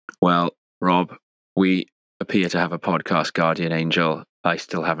Well, Rob, we appear to have a podcast guardian angel. I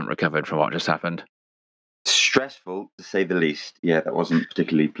still haven't recovered from what just happened. Stressful, to say the least. Yeah, that wasn't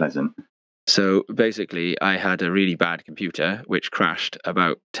particularly pleasant. So basically, I had a really bad computer which crashed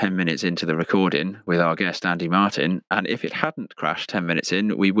about 10 minutes into the recording with our guest, Andy Martin. And if it hadn't crashed 10 minutes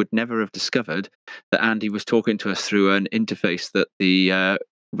in, we would never have discovered that Andy was talking to us through an interface that the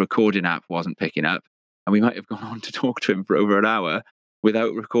recording app wasn't picking up. And we might have gone on to talk to him for over an hour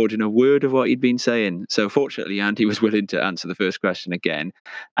without recording a word of what he'd been saying. So fortunately, Andy was willing to answer the first question again.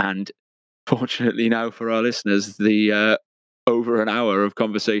 And fortunately now for our listeners, the over an hour of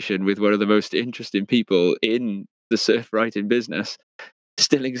conversation with one of the most interesting people in the surf writing business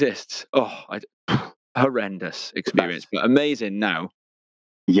still exists. Horrendous experience, but amazing now.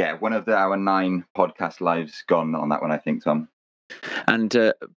 Yeah, one of our 9 podcast lives gone on that one, I think, Tom. And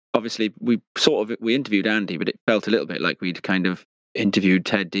obviously, we interviewed Andy, but it felt a little bit like we'd kind of interviewed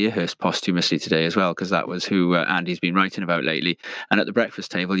Ted Deerhurst posthumously today as well, because that was who Andy's been writing about lately. And at the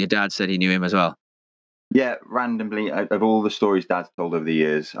breakfast table, your dad said he knew him as well. Yeah, randomly, of all the stories Dad's told over the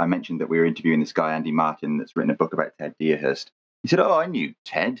years, I mentioned that we were interviewing this guy, Andy Martin, that's written a book about Ted Deerhurst. He said, "Oh, I knew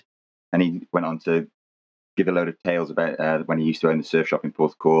Ted." And he went on to give a load of tales about when he used to own the surf shop in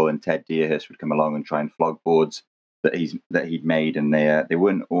Porthcawl, and Ted Deerhurst would come along and try and flog boards that he'd made, and they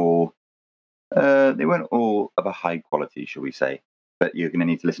weren't all of a high quality, shall we say. But you're going to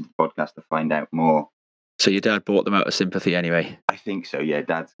need to listen to the podcast to find out more. So your dad bought them out of sympathy anyway? I think so, yeah.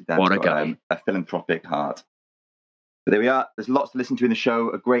 Dad's what a guy. A philanthropic heart. But there we are. There's lots to listen to in the show.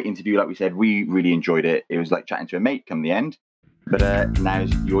 A great interview, like we said. We really enjoyed it. It was like chatting to a mate come the end. But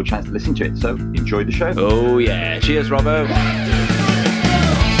now's your chance to listen to it. So enjoy the show. Oh, yeah. Cheers, Robbo.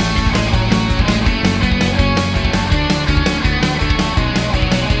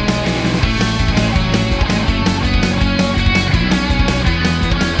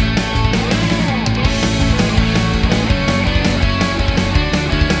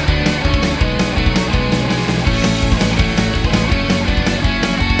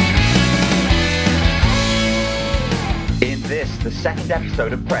 Second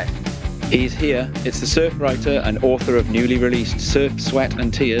episode of Press. He's here. It's the surf writer and author of newly released Surf, Sweat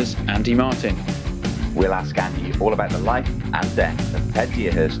and Tears, Andy Martin. We'll ask Andy all about the life and death of Ted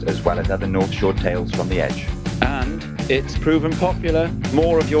Deerhurst, as well as other North Shore tales from the edge. And it's proven popular.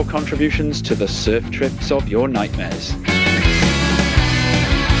 More of your contributions to the surf trips of your nightmares.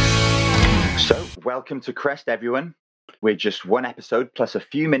 So, welcome to Crest, everyone. We're just one episode plus a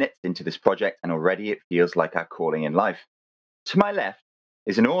few minutes into this project, and already it feels like our calling in life. To my left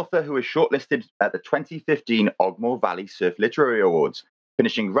is an author who was shortlisted at the 2015 Ogmore Valley Surf Literary Awards,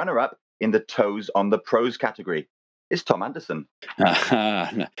 finishing runner-up in the Toes on the Prose category. It's Tom Anderson.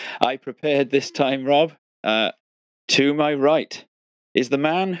 I prepared this time, Rob. To my right is the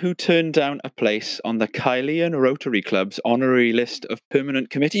man who turned down a place on the Kylean Rotary Club's honorary list of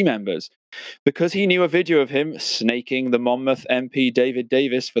permanent committee members because he knew a video of him snaking the Monmouth MP David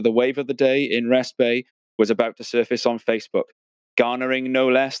Davis for the wave of the day in Rest Bay was about to surface on Facebook, garnering no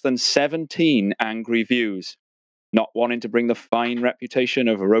less than 17 angry views. Not wanting to bring the fine reputation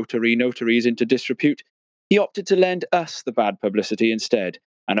of Rotary notaries into disrepute, he opted to lend us the bad publicity instead,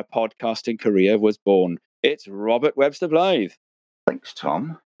 and a podcasting career was born. It's Robert Webster Blythe. Thanks,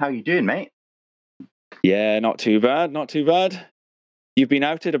 Tom. How you doing, mate? Yeah, not too bad, not too bad. You've been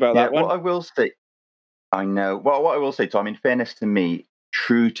outed about that one. What I will say, I know. Well, what I will say, Tom, in fairness to me,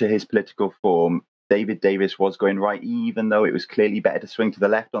 true to his political form, David Davis was going right, even though it was clearly better to swing to the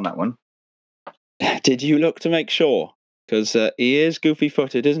left on that one. Did you look to make sure? Because he is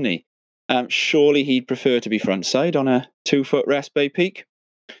goofy-footed, isn't he? Surely he'd prefer to be frontside on a 2-foot Rest Bay peak.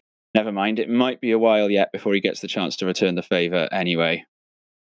 Never mind, it might be a while yet before he gets the chance to return the favour anyway.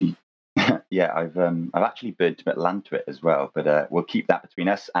 Yeah, I've actually been to Atlanta it as well, but we'll keep that between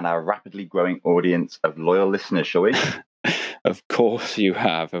us and our rapidly growing audience of loyal listeners, shall we? Of course you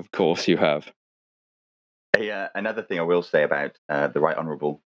have, of course you have. Another thing I will say about the Right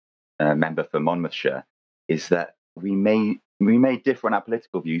Honourable member for Monmouthshire is that we may differ on our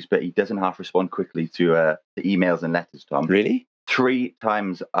political views, but he doesn't half respond quickly to emails and letters, Tom. Really? 3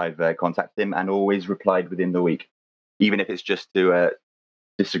 times I've contacted him and always replied within the week, even if it's just to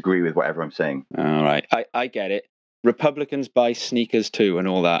disagree with whatever I'm saying. All right, I get it. Republicans buy sneakers too and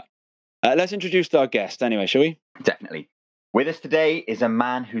all that. Let's introduce our guest anyway, shall we? Definitely. With us today is a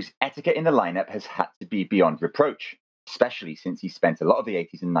man whose etiquette in the lineup has had to be beyond reproach, especially since he spent a lot of the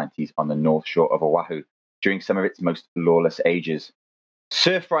 80s and 90s on the North Shore of Oahu during some of its most lawless ages.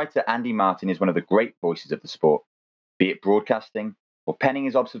 Surf writer Andy Martin is one of the great voices of the sport, be it broadcasting or penning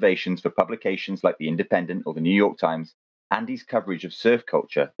his observations for publications like The Independent or The New York Times. Andy's coverage of surf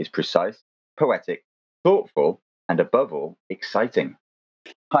culture is precise, poetic, thoughtful, and above all, exciting.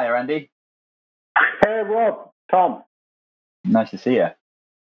 Hiya, Andy. Hey, Rob. Tom. Nice to see you.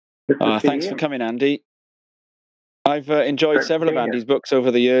 Thanks for coming, Andy. I've enjoyed several of Andy's books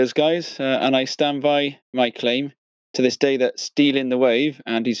over the years, guys, and I stand by my claim to this day that Stealing the Wave,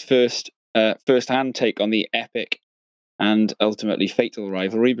 Andy's first-hand take on the epic and ultimately fatal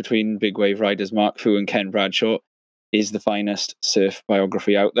rivalry between big wave riders Mark Fu and Ken Bradshaw, is the finest surf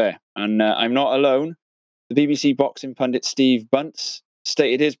biography out there. And I'm not alone. The BBC boxing pundit Steve Bunce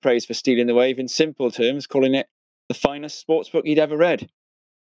stated his praise for Stealing the Wave in simple terms, calling it the finest sportsbook he'd ever read.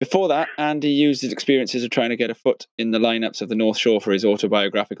 Before that, Andy used his experiences of trying to get a foot in the lineups of the North Shore for his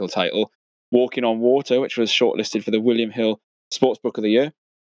autobiographical title, Walking on Water, which was shortlisted for the William Hill Sportsbook of the Year.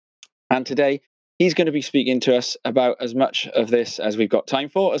 And today, he's going to be speaking to us about as much of this as we've got time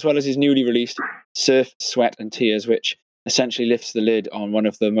for, as well as his newly released Surf, Sweat and Tears, which essentially lifts the lid on one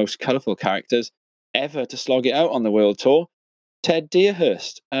of the most colourful characters ever to slog it out on the world tour, Ted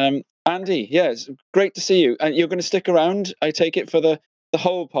Dearhurst. Andy, yeah, it's great to see you. And you're going to stick around, I take it, for the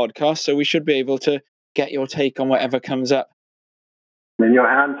whole podcast, so we should be able to get your take on whatever comes up. In your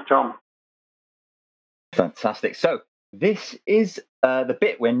hands, Tom. Fantastic. So this is the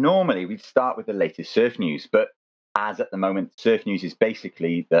bit where normally we'd start with the latest surf news, but as at the moment, surf news is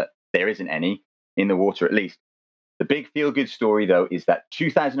basically that there isn't any, in the water at least. The big feel-good story, though, is that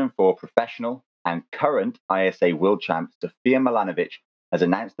 2004 professional and current ISA world champ Sofia Milanovic has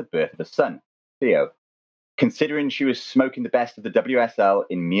announced the birth of a son, Theo. Considering she was smoking the best of the WSL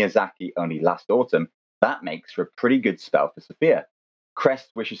in Miyazaki only last autumn, that makes for a pretty good spell for Sofia.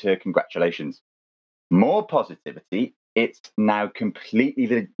 Crest wishes her congratulations. More positivity, it's now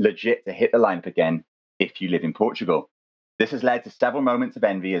completely legit to hit the lineup again if you live in Portugal. This has led to several moments of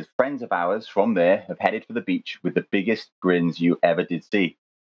envy as friends of ours from there have headed for the beach with the biggest grins you ever did see.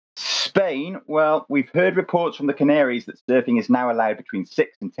 Spain, well, we've heard reports from the Canaries that surfing is now allowed between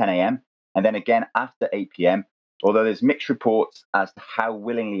 6 and 10 a.m. and then again after 8 p.m., although there's mixed reports as to how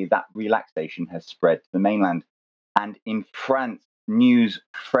willingly that relaxation has spread to the mainland. And in France, news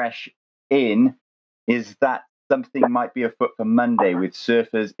fresh in is that something might be afoot for Monday, with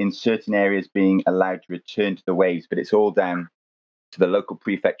surfers in certain areas being allowed to return to the waves, but it's all down to the local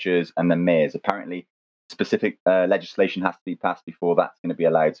prefectures and the mayors. Apparently, specific legislation has to be passed before that's going to be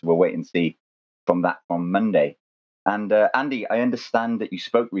allowed, so we'll wait and see from Monday. And Andy, I understand that you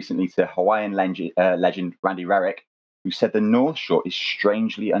spoke recently to Hawaiian legend Randy Rarick, who said the North Shore is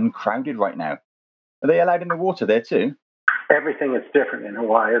strangely uncrowded right now. Are they allowed in the water there too? Everything is different in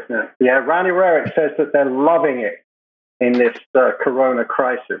Hawaii, isn't it? Yeah, Randy Rarick says that they're loving it in this corona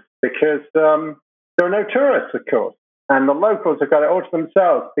crisis because there are no tourists, of course, and the locals have got it all to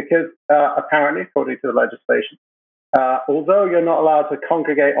themselves because apparently, according to the legislation, although you're not allowed to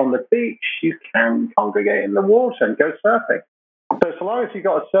congregate on the beach, you can congregate in the water and go surfing. So long as you've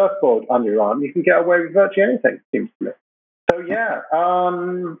got a surfboard under your arm, you can get away with virtually anything, it seems to me. So yeah,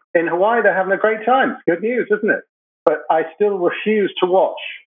 in Hawaii, they're having a great time. It's good news, isn't it? But I still refuse to watch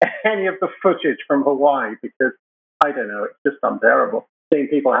any of the footage from Hawaii because, I don't know, it's just unbearable seeing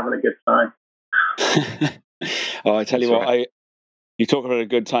people having a good time. Oh, I tell you what, you talk about a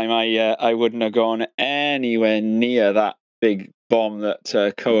good time. I wouldn't have gone anywhere near that big bomb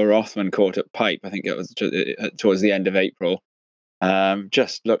that Koa Rothman caught at Pipe. I think it was towards the end of April.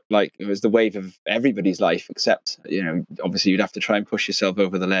 Just looked like it was the wave of everybody's life, except, obviously you'd have to try and push yourself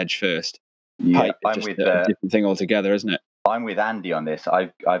over the ledge first. Yeah, Pipe is just a different thing altogether, isn't it? I'm with Andy on this.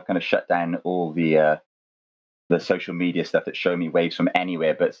 I've kind of shut down all the social media stuff that show me waves from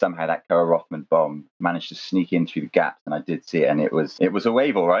anywhere, but somehow that Koa Rothman bomb managed to sneak in through the gaps, and I did see it, and it was a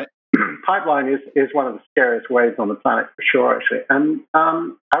wave, all right. Pipeline is one of the scariest waves on the planet for sure, actually. And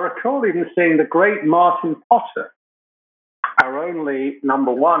I recall even seeing the great Martin Potter, our only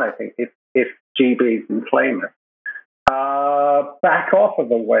number one, I think, if GB can claim it, back off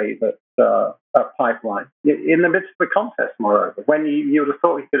of a wave at Pipeline in the midst of the contest, moreover, when you would have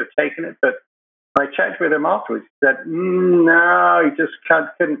thought he could have taken it, but I checked with him afterwards. He said, no, he just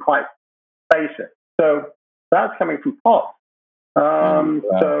couldn't quite face it. So that's coming from Pot.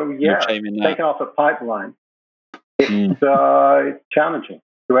 So, yeah, taking off a Pipeline, it's challenging,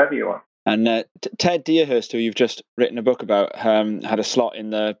 whoever you are. And Ted Dearhurst, who you've just written a book about, had a slot in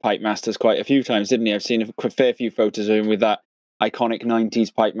the Pipe Masters quite a few times, didn't he? I've seen a fair few photos of him with that iconic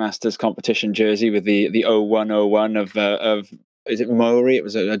 90s Pipe Masters competition jersey with the 0101 of is it Mori? It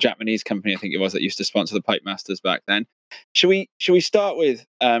was a Japanese company, I think it was, that used to sponsor the Pipe Masters back then. Should we start with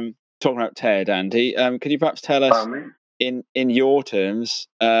talking about Ted, Andy? Could you perhaps tell us in your terms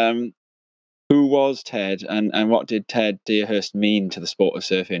Who was Ted, and what did Ted Deerhurst mean to the sport of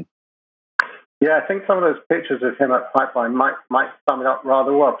surfing? Yeah, I think some of those pictures of him at Pipeline might sum it up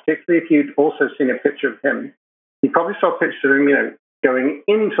rather well, particularly if you'd also seen a picture of him. You probably saw a picture of him, going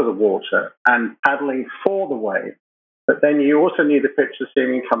into the water and paddling for the wave. But then you also need the picture of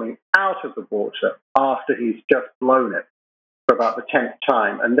seeing him coming out of the water after he's just blown it for about the 10th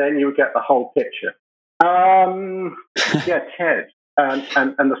time. And then you would get the whole picture. Yeah, Ted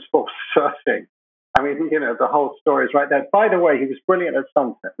and the sport of surfing. I mean, the whole story is right there. By the way, he was brilliant at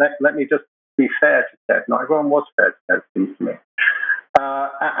Sunset. Let me just be fair to Ted. Not everyone was fair to Ted, it seems to me.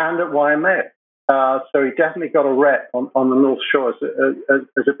 And at Waimea. So he definitely got a rep on the North Shore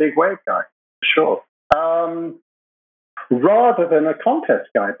as a big wave guy, for sure. Rather than a contest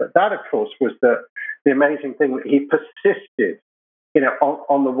guy. But that, of course, was the amazing thing that he persisted,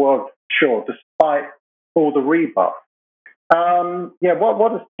 on the world shore despite all the rebuff.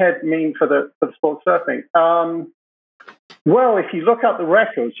 What does Ted mean for the sport of surfing? Well, if you look up the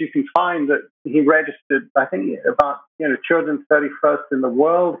records, you can find that he registered, I think, about 231st in the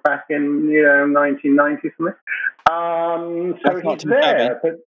world back in 1990 something. So he's there.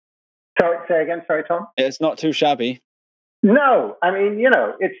 But, say again, sorry, Tom. It's not too shabby. No, I mean,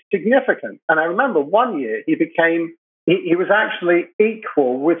 it's significant. And I remember one year he was actually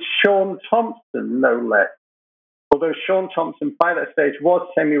equal with Sean Thompson, no less. Although Sean Thompson, by that stage, was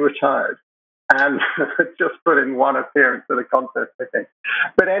semi-retired and just put in one appearance at a contest, I think.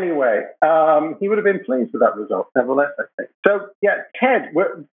 But anyway, he would have been pleased with that result, nevertheless, I think. So, yeah, Ted,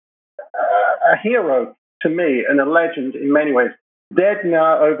 a hero to me and a legend in many ways, dead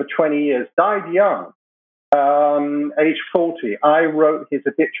now over 20 years, died young, age 40. I wrote his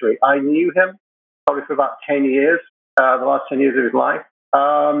obituary. I knew him probably for about 10 years, the last 10 years of his life.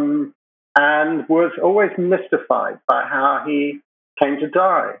 And was always mystified by how he came to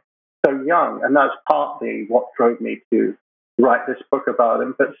die so young. And that's partly what drove me to write this book about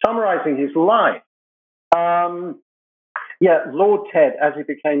him. But summarizing his life, Lord Ted, as he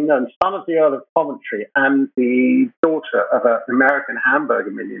became known, son of the Earl of Coventry and the daughter of an American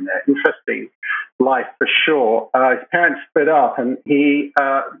hamburger millionaire. Interesting life for sure. His parents split up, and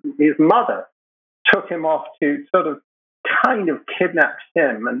his mother took him off to sort of kind of kidnap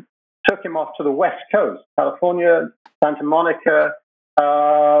him and took him off to the West Coast, California, Santa Monica,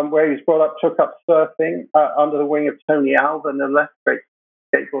 where he was brought up, took up surfing under the wing of Tony Alva, no less, great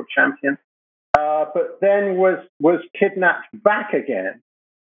skateboard champion. But then was kidnapped back again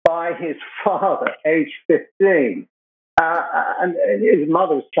by his father, age 15. And his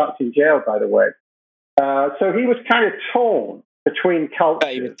mother was chucked in jail, by the way. So he was kind of torn between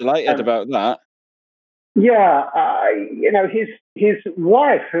cultures. He was delighted about that. Yeah, his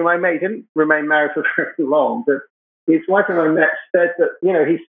wife, whom I met, didn't remain married for very long, but his wife whom I met said that,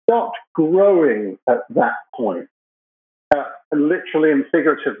 he stopped growing at that point, literally and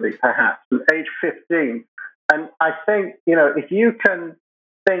figuratively, perhaps, at age 15. And I think, if you can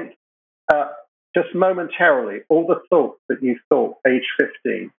think just momentarily all the thoughts that you thought age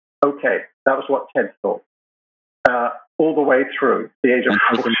 15, okay, that was what Ted thought, all the way through the age of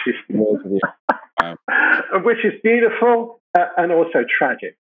 40. Which is beautiful and also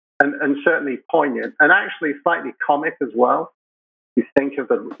tragic and certainly poignant and actually slightly comic as well. You think of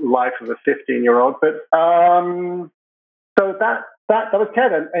the life of a 15-year-old. But so that was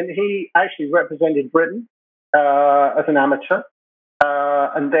Ted. And he actually represented Britain as an amateur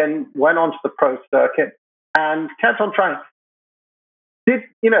and then went on to the pro circuit and kept on trying. Did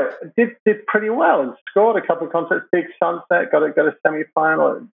pretty well and scored a couple of contests, big Sunset, got a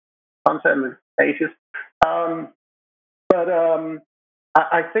semi-final Sunset in the 80s.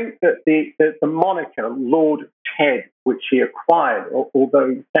 I think that the moniker Lord Ted, which he acquired,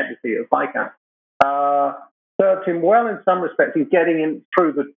 although technically a Viscount, served him well in some respects in getting him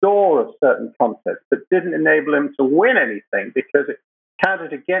through the door of certain contests, but didn't enable him to win anything because it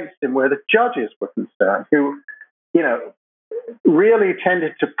counted against him where the judges were concerned, who, really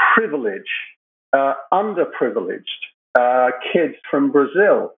tended to privilege underprivileged kids from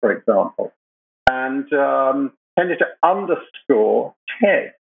Brazil, for example, and tended to underscore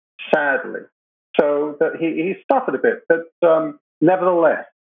Ted, sadly. So that he suffered a bit, but nevertheless,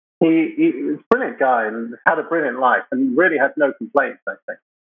 he was a brilliant guy and had a brilliant life and really had no complaints, I think.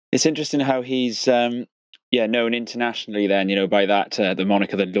 It's interesting how he's known internationally then, by that, the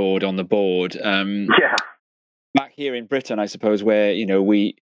moniker, the Lord on the board. Back here in Britain, I suppose, where,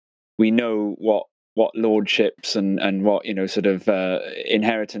 we know what lordships and what, sort of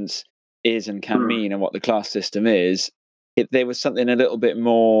inheritance is and can mean and what the class system is, there was something a little bit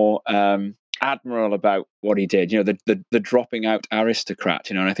more admirable about what he did, the dropping out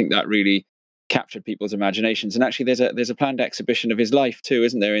aristocrat, and I think that really captured people's imaginations. And actually, there's a planned exhibition of his life too,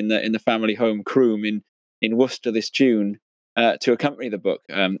 isn't there, in the family home Croom in Worcester this June to accompany the book.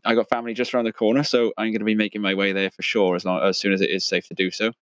 I got family just around the corner, so I'm going to be making my way there for sure as soon as it is safe to do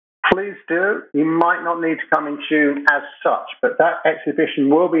so. Please do. You might not need to come in June as such, but that exhibition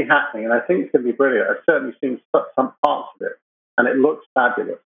will be happening, and I think it's going to be brilliant. I've certainly seen some parts of it, and it looks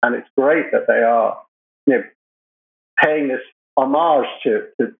fabulous. And it's great that they are, paying this homage to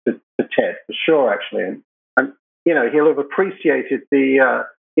Ted, for sure, actually. And he'll have appreciated the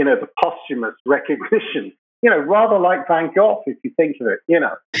posthumous recognition. Rather like Van Gogh, if you think of it.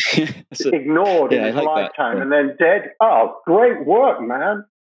 Ignored in his lifetime, and then dead. Oh, great work, man.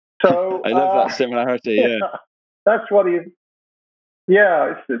 So I love that similarity. Yeah, that's what he.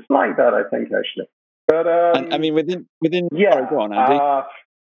 Yeah, it's like that, I think, actually. But and I mean, within yeah. Go on, Andy.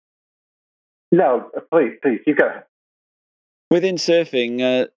 No, please, you go ahead. Within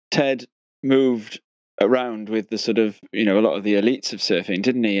surfing, Ted moved around with the sort of a lot of the elites of surfing,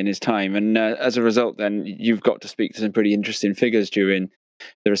 didn't he, in his time? And as a result, then you've got to speak to some pretty interesting figures during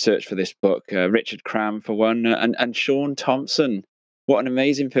the research for this book. Richard Cram, for one, and Sean Thompson. What an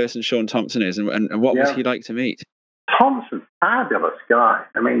amazing person Sean Thompson is, and what was he like to meet? Thompson, fabulous guy.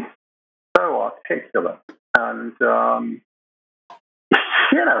 I mean, so articulate, and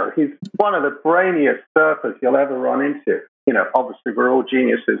he's one of the brainiest surfers you'll ever run into. Obviously we're all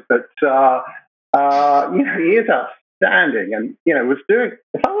geniuses, but he is outstanding, and was doing.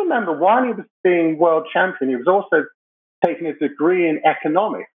 If I remember, while he was being world champion, he was also taking a degree in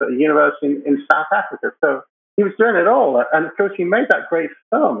economics at a university in South Africa. So he was doing it all, and of course he made that great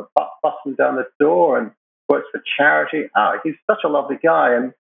film, Busting Down the Door, and works for charity. He's such a lovely guy,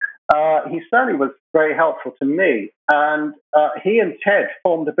 and he certainly was very helpful to me. And he and Ted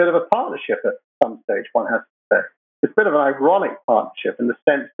formed a bit of a partnership at some stage, one has to say. It's a bit of an ironic partnership in the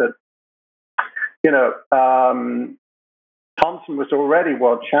sense that, Thompson was already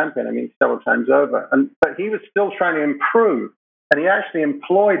world champion, several times over, but he was still trying to improve. And he actually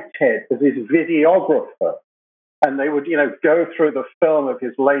employed Ted as his videographer. And they would, go through the film of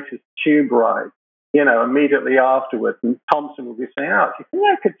his latest tube ride, immediately afterwards. And Thompson would be saying, do you think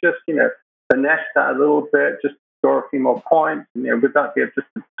I could just, finesse that a little bit, just score a few more points? And, would that be just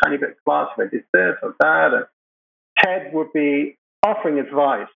a tiny bit class if I did this or that? And Ted would be offering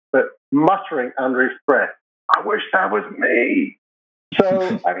advice, but muttering under his breath, I wish that was me.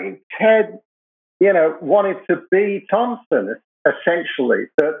 So, Ted, wanted to be Thompson, essentially.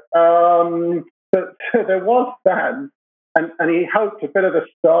 But there was that. And he hoped a bit of the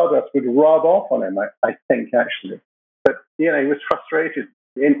stardust would rub off on him, I think, actually. But, he was frustrated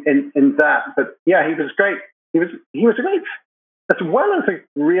in that. But, yeah, he was great. He was a great, as well as a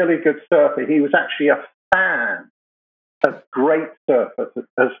really good surfer, he was actually a fan of great surfers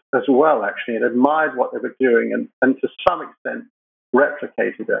as well, actually, and admired what they were doing and to some extent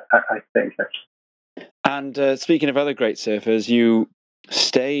replicated it, I think, actually. And speaking of other great surfers, you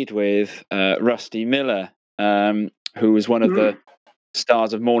stayed with Rusty Miller, who was one of the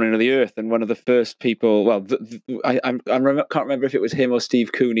stars of Morning of the Earth and one of the first people. Well, I can't remember if it was him or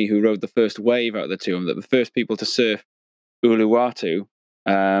Steve Cooney who rode the first wave out of the two of them. The first people to surf Uluwatu,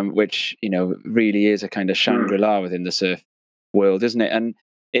 which really is a kind of Shangri-La within the surf world, isn't it? And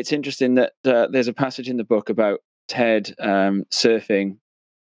it's interesting that there's a passage in the book about Ted surfing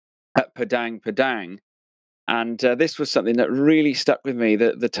at Padang Padang. And this was something that really stuck with me,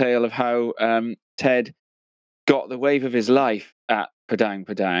 the tale of how Ted got the wave of his life at Padang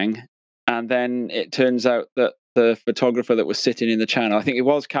Padang. And then it turns out that the photographer that was sitting in the channel, I think it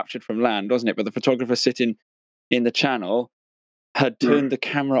was captured from land, wasn't it? But the photographer sitting in the channel had turned the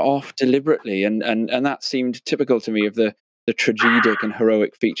camera off deliberately. And that seemed typical to me of the tragic and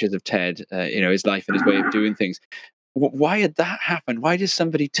heroic features of Ted, his life and his way of doing things. Why had that happened? Why does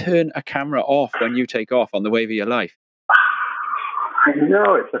somebody turn a camera off when you take off on the wave of your life? I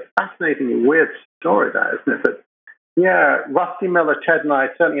know, it's a fascinating, weird story, that, isn't it? But yeah, Rusty Miller, Ted, and I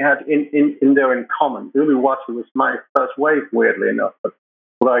certainly had in there in common. Uluwatu was my first wave, weirdly enough, but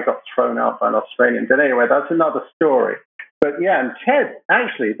although I got thrown out by an Australian. But anyway, that's another story. But yeah, and Ted,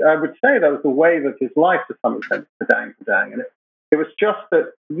 actually, I would say that was the wave of his life to some extent, Padang Padang. And it was just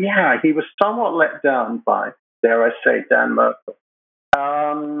that, yeah, he was somewhat let down by, dare I say, Dan Merkel.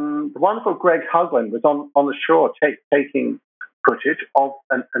 The wonderful Greg Hugland was on the shore taking footage of,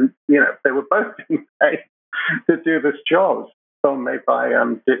 and they were both being paid to do this job. Film made by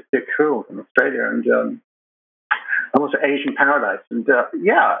Dick Cool in Australia and also Asian Paradise. And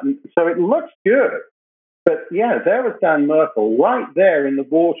so it looks good. But yeah, there was Dan Merkel right there in the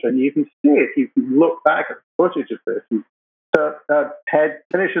water, and you can see it. You can look back at the footage of this. And Ted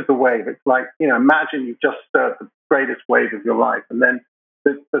finishes the wave. It's like, imagine you've just surfed the greatest wave of your life, and then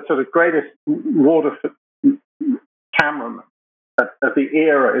the sort of greatest water cameraman of the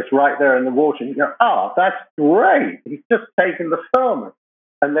era is right there in the water, and you go, oh, that's great. He's just taken the film.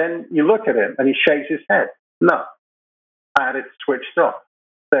 And then you look at him, and he shakes his head. No, I had it switched off.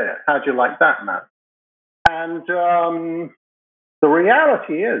 There, how'd you like that, man? And the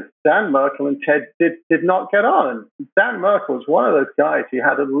reality is, Dan Merkel and Ted did not get on. And Dan Merkel was one of those guys who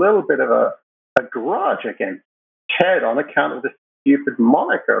had a little bit of a grudge against Ted on account of the stupid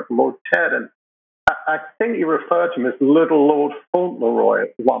moniker of Lord Ted. And I think he referred to him as Little Lord Fauntleroy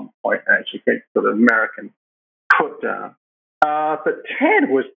at one point, actually, sort of American put down. But Ted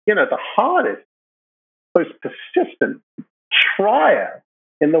was, the hardest, most persistent trier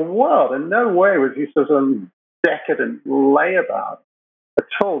in the world. In no way was he sort of decadent layabout at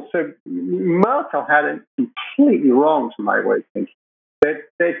all. So Merkel had it completely wrong to my way of thinking.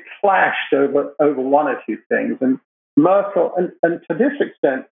 They'd clashed over one or two things, and Merkel, and to this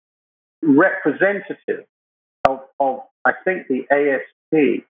extent, representative of I think the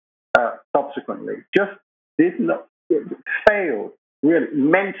ASP subsequently just failed really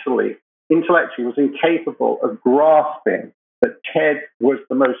mentally, intellectually, was incapable of grasping that Ted was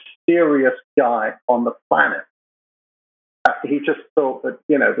the most serious guy on the planet. He just thought that,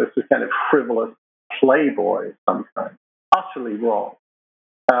 this was kind of frivolous playboy of some kind. Utterly wrong.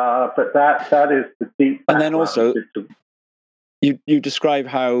 But that is the deep. And then also, you describe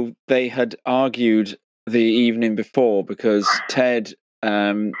how they had argued the evening before because Ted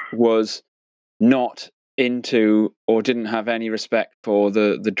was not into or didn't have any respect for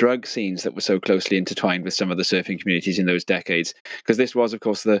the drug scenes that were so closely intertwined with some of the surfing communities in those decades. Because this was, of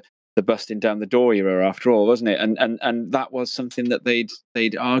course, the busting down the door era after all, wasn't it? And that was something that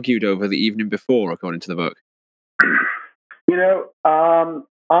they'd argued over the evening before, according to the book.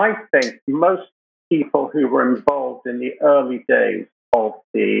 I think most people who were involved in the early days of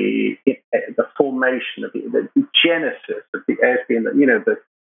the formation of the genesis of the ASP, and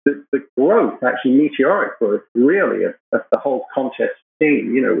the growth, actually meteoric growth, really, of the whole contest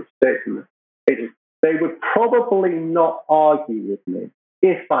scene, with states in the 80s, they would probably not argue with me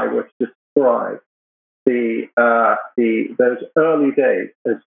if I were to describe those early days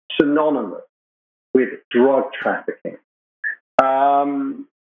as synonymous with drug trafficking.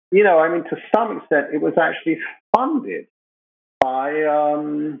 To some extent, it was actually funded by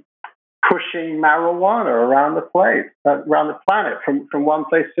pushing marijuana around the planet, from one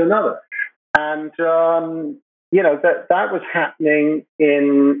place to another. And, that was happening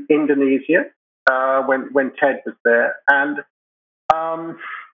in Indonesia when Ted was there. And,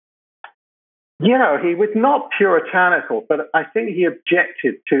 he was not puritanical, but I think he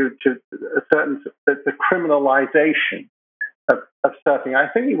objected to a certain, the criminalization of surfing. I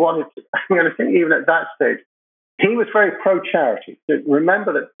think he wanted to, I think even at that stage, he was very pro-charity. So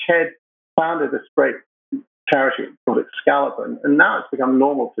remember that Ted founded this great charity called Excalibur, and now it's become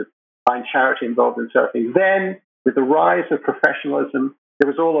normal to find charity involved in surfing. Then, with the rise of professionalism, it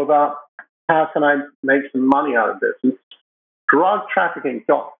was all about how can I make some money out of this? And drug trafficking,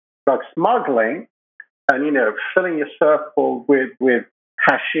 drug smuggling, and filling your surfboard with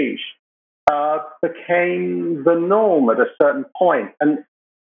hashish became the norm at a certain point. And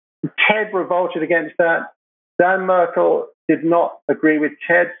Ted revolted against that. Dan Merkel did not agree with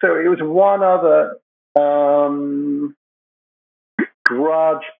Ted, so it was one other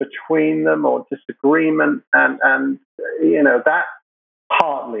grudge between them or disagreement, and that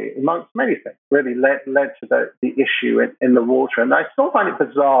partly, amongst many things, really led to the issue in the water. And I still find it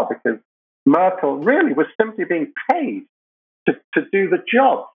bizarre because Merkel really was simply being paid to do the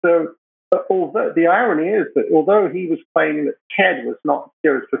job. So although the irony is that although he was claiming that Ted was not a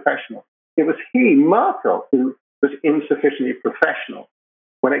serious professional, it was he, Merkel, who was insufficiently professional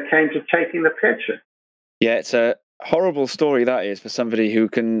when it came to taking the picture. Yeah, it's a horrible story, that is, for somebody who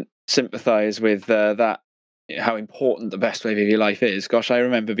can sympathise with that, how important the best wave of your life is. Gosh, I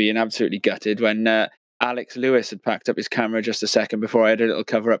remember being absolutely gutted when Alex Lewis had packed up his camera just a second before I had a little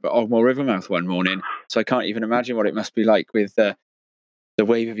cover up at Ogmore Rivermouth one morning. So I can't even imagine what it must be like with the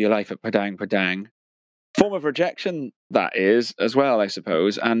wave of your life at Padang Padang. Form of rejection, that is, as well, I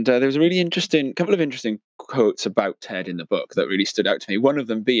suppose. And there was a couple of interesting quotes about Ted in the book that really stood out to me. One of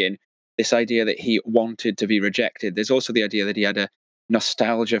them being this idea that he wanted to be rejected. There's also the idea that he had a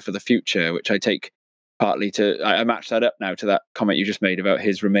nostalgia for the future, which I take partly I match that up now to that comment you just made about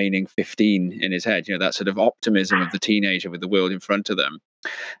his remaining 15 in his head, that sort of optimism of the teenager with the world in front of them.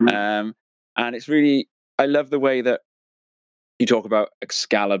 And it's really, I love the way that you talk about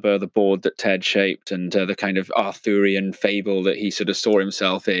Excalibur, the board that Ted shaped, and the kind of Arthurian fable that he sort of saw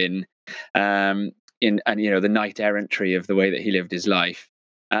himself in, and the knight errantry of the way that he lived his life.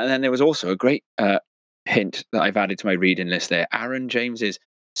 And then there was also a great hint that I've added to my reading list there. Aaron James's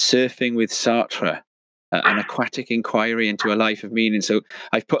Surfing with Sartre, an aquatic inquiry into a life of meaning. So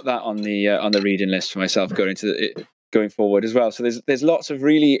I've put that on the reading list for myself going forward as well. So there's lots of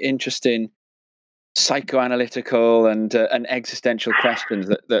really interesting psychoanalytical and existential questions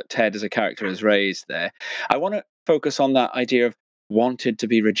that Ted as a character has raised there. I want to focus on that idea of wanted to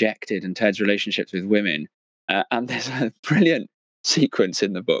be rejected and Ted's relationships with women. And there's a brilliant sequence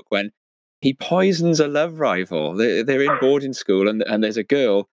in the book when he poisons a love rival. They're in boarding school, and there's a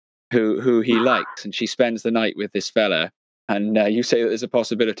girl who he likes, and she spends the night with this fella. And you say that there's a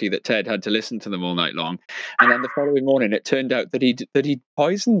possibility that Ted had to listen to them all night long, and then the following morning it turned out that he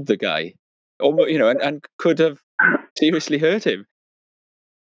poisoned the guy, and could have seriously hurt him.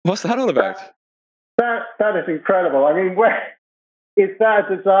 What's that all about? That is incredible. I mean, where is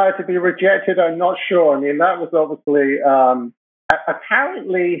that a desire to be rejected? I'm not sure. I mean, that was obviously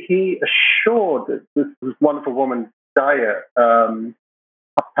apparently he assured this wonderful woman, Daya, a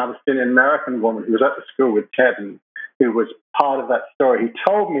Palestinian American woman who was at the school with Ted and who was part of that story. He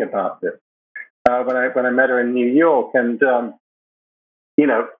told me about this when I met her in New York, and the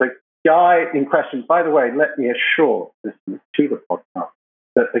guy in question. By the way, let me assure this to the podcast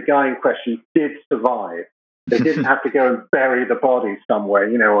that the guy in question did survive. They didn't have to go and bury the body somewhere,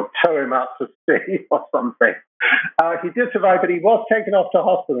 or tow him up to sea or something. He did survive, but he was taken off to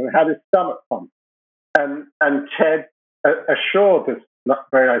hospital and had his stomach pumped. And Ted assured this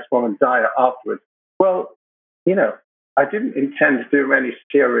very nice woman, Daya, afterwards, well, I didn't intend to do him any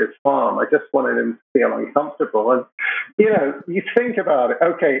serious harm. I just wanted him to feel uncomfortable. And, you think about it,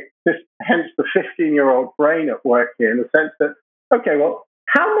 okay, hence the 15-year-old brain at work here in the sense that, okay, well,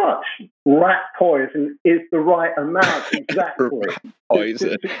 how much rat poison is the right amount exactly? So you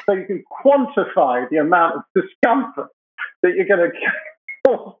can quantify the amount of discomfort that you're going to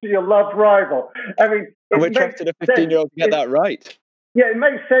cause to your loved rival. I mean, we're trusted a 15-year-old to get that right. Yeah, it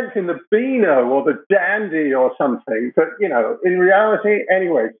makes sense in the Beano or the Dandy or something, but in reality,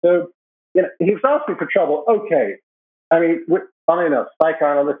 anyway. So he was asking for trouble. Okay, I mean, funny enough,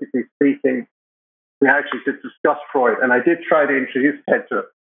 psychoanalytically speaking, we actually did discuss Freud, and I did try to introduce Ted to a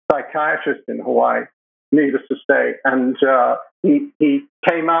psychiatrist in Hawaii, needless to say, and he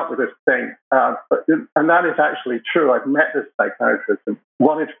came out with this thing, and that is actually true. I've met this psychiatrist and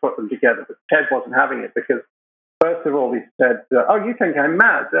wanted to put them together, but Ted wasn't having it because, first of all, he said, oh, you think I'm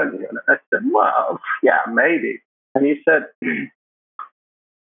mad, don't you? And I said, well, yeah, maybe. And he said,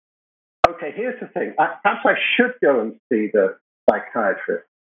 okay, here's the thing. Perhaps I should go and see the psychiatrist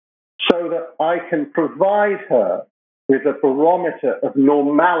so that I can provide her with a barometer of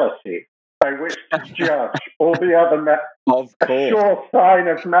normality by which to judge all the other a sure sign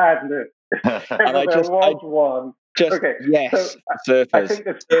of madness. One. Okay. Yes, so I think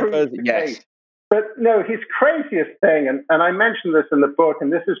this proves the case. But no, his craziest thing, and I mentioned this in the book,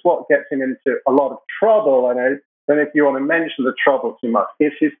 and this is what gets him into a lot of trouble, and I don't know if you want to mention the trouble too much,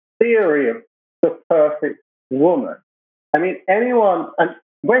 is his theory of the perfect woman. I mean, and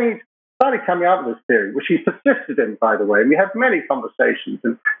when he started coming out with this theory, which he persisted in, by the way, and we had many conversations,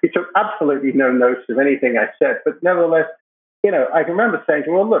 and he took absolutely no notice of anything I said, but nevertheless, I can remember saying to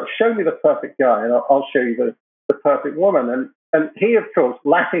him, well, look, show me the perfect guy, and I'll show you the perfect woman. And he, of course,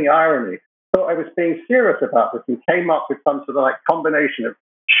 lacking irony, thought I was being serious about this and came up with some sort of combination of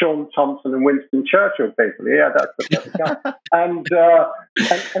Sean Thompson and Winston Churchill, basically. Yeah, that's the perfect guy. And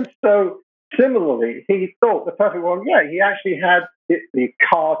so similarly, he thought the perfect woman, he actually had the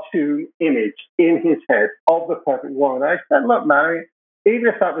cartoon image in his head of the perfect woman. And I said, look, man, even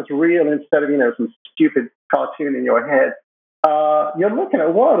if that was real instead of, some stupid cartoon in your head, you're looking at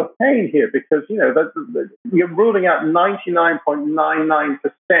a world of pain here because, you're ruling out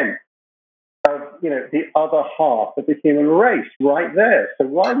 99.99% of, the other half of the human race right there. So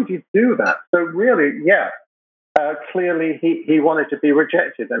why would you do that? So really, clearly he wanted to be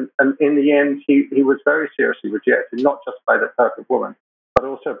rejected. And in the end, he was very seriously rejected, not just by the perfect woman, but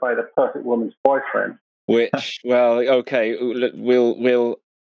also by the perfect woman's boyfriend. Which, well, okay, we'll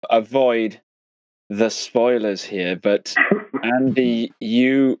avoid the spoilers here, but Andy,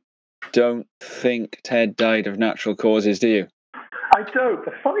 you don't think Ted died of natural causes, do you? I don't.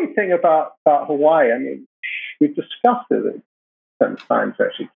 The funny thing about Hawaii, I mean, we've discussed it sometimes,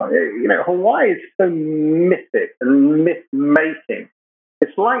 actually. Hawaii is so mythic and myth-making.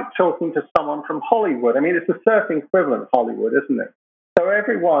 It's like talking to someone from Hollywood. I mean, it's the surfing equivalent of Hollywood, isn't it? So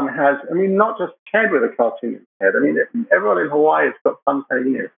everyone has, I mean, not just Ted with a cartoon head. I mean, everyone in Hawaii has got some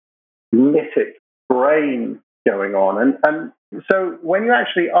kind of, mythic brain going on. And so when you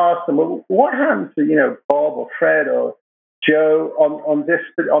actually ask them, well, what happened to, Bob or Fred or Joe on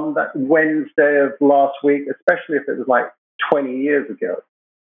that Wednesday of last week, especially if it was like 20 years ago,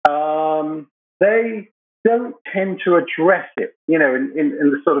 they don't tend to address it, in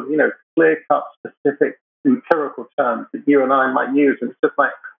the sort of, clear-cut, specific, empirical terms that you and I might use. And it's just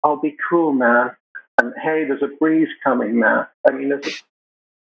like, oh, be cool, man. And hey, there's a breeze coming, man. I mean,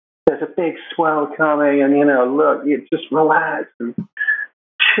 there's a big swell coming, and look, you just relax and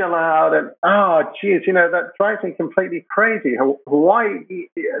chill out. And geez, that drives me completely crazy. Hawaii,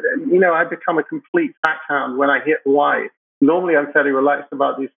 I become a complete fact hound when I hit Hawaii. Normally, I'm fairly relaxed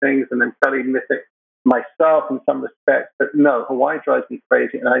about these things, and I'm fairly mythic myself in some respects. But no, Hawaii drives me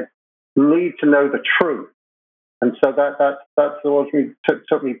crazy, and I need to know the truth. And so that's what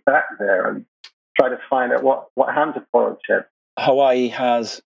took me back there and try to find out what happened to poor Ted. Hawaii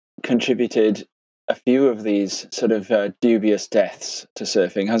has contributed a few of these sort of dubious deaths to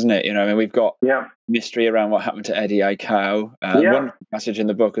surfing, hasn't it? We've got mystery around what happened to Eddie Aikau. Wonderful passage in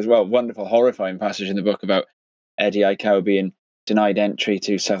the book as well. Wonderful, horrifying passage in the book about Eddie Aikau being denied entry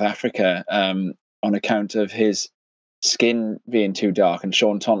to South Africa on account of his skin being too dark, and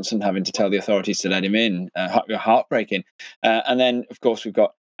Sean Thompson having to tell the authorities to let him in. Heartbreaking. And then, of course, we've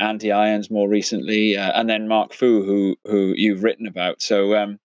got Andy Irons more recently, and then Mark Fu, who you've written about.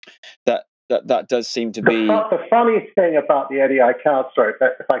 So that does seem to be the funniest thing about the Eddie Aikau story,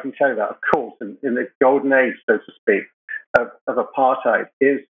 if I can tell you that, of course, in the golden age, so to speak, of apartheid,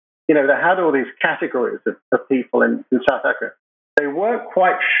 is they had all these categories of people in South Africa. They weren't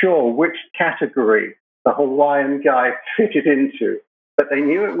quite sure which category the Hawaiian guy fitted into, but they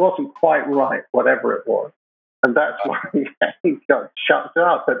knew it wasn't quite right, whatever it was. And that's why he got shut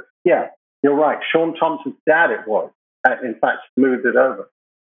out. But yeah, you're right. Sean Thompson's dad it was, in fact, smoothed it over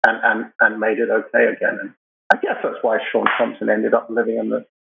and made it okay again. And I guess that's why Sean Thompson ended up living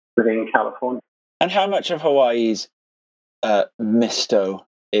in California. And how much of Hawaii's misto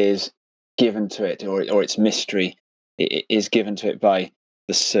is given to it, or its mystery is given to it by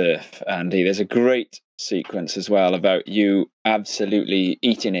the surf, Andy? There's a great sequence as well about you absolutely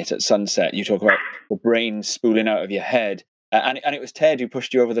eating it at sunset. You talk about the brain spooling out of your head, and it was Ted who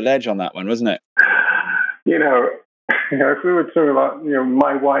pushed you over the ledge on that one, wasn't it? If we were talking about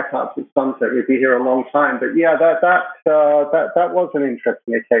my White House at sunset, we'd be here a long time. But yeah, that was an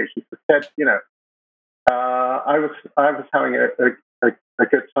interesting occasion. For Ted, I was having a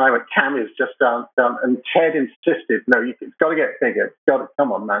good time at Cammy's just down, and Ted insisted, no, it's got to get bigger. It's got to,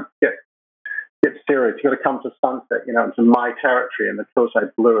 come on, man, get serious. You got to come to sunset. It's my territory, and of course I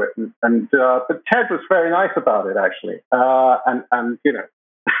blew it. But Ted was very nice about it, actually, and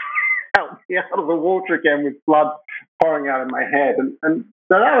helped me out of the water again with blood pouring out of my head, and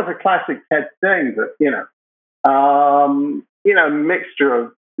so that was a classic Ted thing. That mixture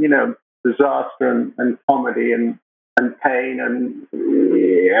of disaster and comedy and pain and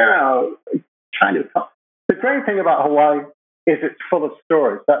kind of. The great thing about Hawaii is it's full of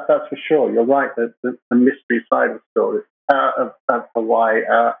stories. That's for sure. You're right. The mystery side of stories of Hawaii.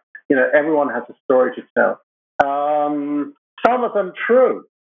 Everyone has a story to tell. Some of them true.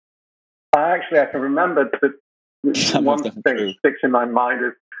 I can remember that one thing sticks in my mind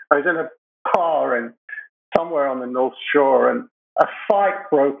is I was in a bar and somewhere on the North Shore, and a fight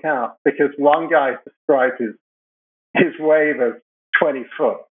broke out because one guy described his wave as 20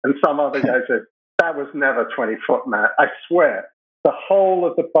 foot, and some other guy said, that was never 20 foot, man. I swear, the whole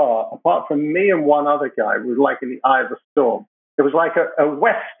of the bar, apart from me and one other guy, was like in the eye of the storm. It was like a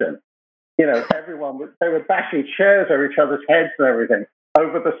Western. They were bashing chairs over each other's heads and everything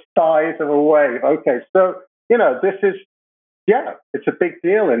over the size of a wave. Okay, so, this is, it's a big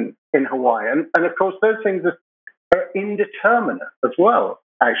deal in Hawaii. And of course, those things are indeterminate as well,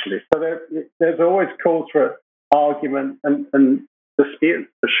 actually. So there's always calls for argument and dispute,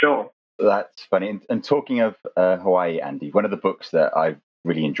 for sure. That's funny. And talking of Hawaii, Andy, one of the books that I've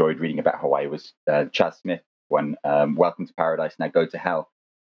really enjoyed reading about Hawaii was Chas Smith one, Welcome to Paradise, Now Go to Hell.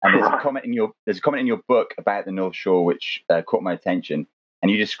 And there's a comment in your book about the North Shore which caught my attention, and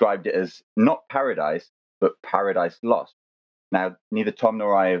you described it as not paradise, but paradise lost. Now, neither Tom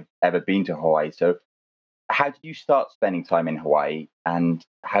nor I have ever been to Hawaii, so how did you start spending time in Hawaii, and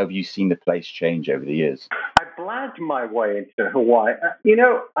how have you seen the place change over the years? I blagged my way into Hawaii.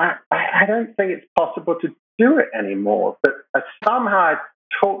 I don't think it's possible to do it anymore, but somehow I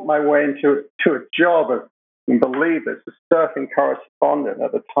talked my way into a job of, believe it, a surfing correspondent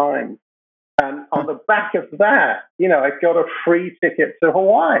at the time. And on the back of that, I got a free ticket to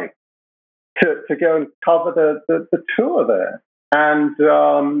Hawaii to go and cover the tour there. And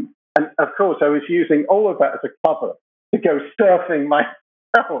of course, I was using all of that as a cover to go surfing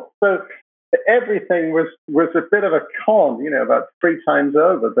myself. So everything was a bit of a con, about 3 times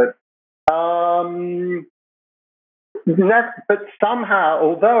over. But but somehow,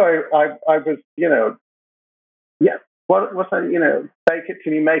 although I was, what was I, fake it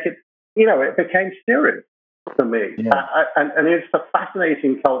till you make it, it became serious for me. Yeah. And it's a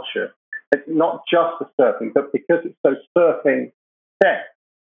fascinating culture. It's not just the surfing, but because it's so surfing set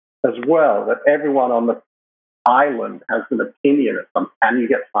as well, that everyone on the island has an opinion of something, and you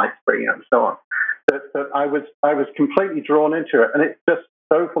get fights breaking out and so on. That I was completely drawn into it, and it's just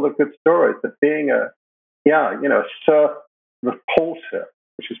so full of good stories. That being a surf reporter,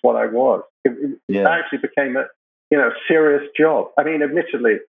 which is what I was, it actually became a serious job. I mean,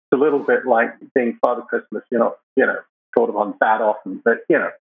 admittedly, it's a little bit like being Father Christmas. You're not called upon that often, but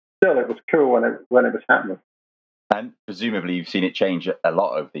still, it was cool when it was happening. And presumably, you've seen it change a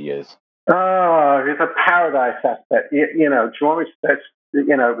lot over the years. Oh, it's a paradise aspect. Do you want me to say,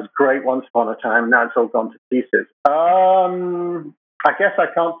 it was great once upon a time. Now it's all gone to pieces. I guess I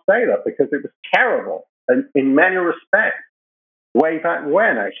can't say that because it was terrible in many respects. Way back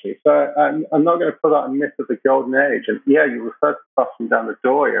when, actually. So I'm not going to put out a myth of the golden age. And you referred to busting down the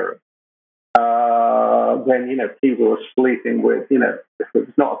door era. When people were sleeping with if it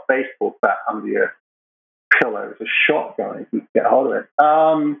was not a baseball bat under your pillow, it was a shotgun if you could get hold of it.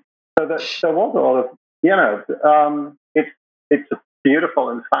 So that there was a lot of it's a beautiful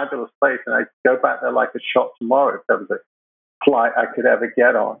and fabulous place, and I'd go back there like a shot tomorrow if there was a flight I could ever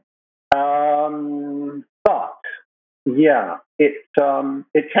get on. But it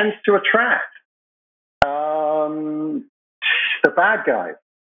tends to attract the bad guys.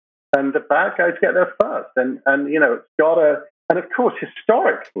 And the bad guys get there first, and it's got and of course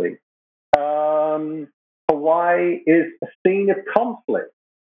historically, Hawaii is a scene of conflict.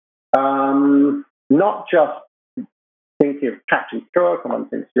 Not just thinking of Captain Cook, one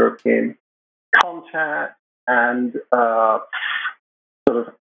thinks European contact and sort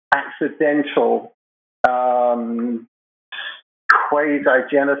of accidental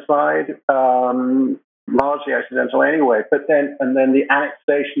quasi-genocide. Largely accidental anyway, but then the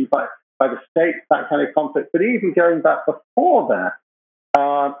annexation by the states, that kind of conflict. But even going back before that,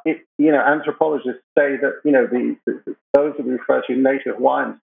 anthropologists say that those that we refer to native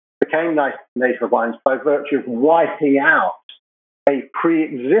Hawaiians became native Hawaiians by virtue of wiping out a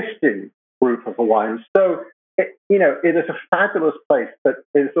pre-existing group of Hawaiians. So it is a fabulous place, but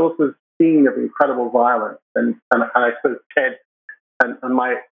it is also a scene of incredible violence. And I suppose Ted and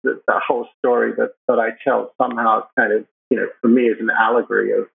that whole story that I tell somehow kind of, for me is an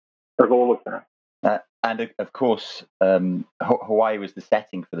allegory of all of that. And of course, Hawaii was the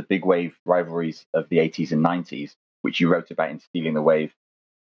setting for the big wave rivalries of the 80s and 90s, which you wrote about in Stealing the Wave.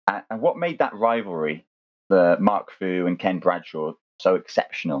 And what made that rivalry, the Mark Fu and Ken Bradshaw, so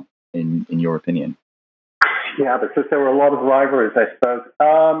exceptional in your opinion? Yeah, because there were a lot of rivalries, I suppose.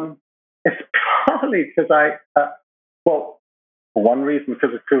 It's partly because for one reason,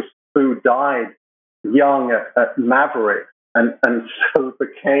 because of course Fu died young at Maverick, and so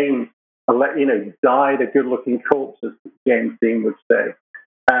became died a good-looking corpse, as James Dean would say.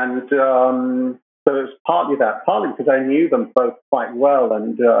 And so it was partly because I knew them both quite well,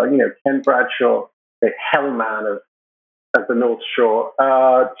 and Ken Bradshaw, the hellman of the North Shore,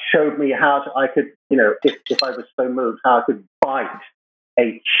 showed me how I could, if I was so moved, how I could bite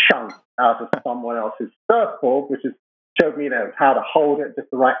a chunk out of someone else's surfboard, which is showed me, how to hold it, just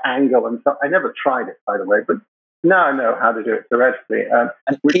the right angle and stuff. I never tried it, by the way, but now I know how to do it theoretically. And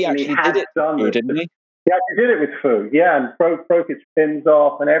he actually did it, didn't he? He actually did it with Fu, and broke his fins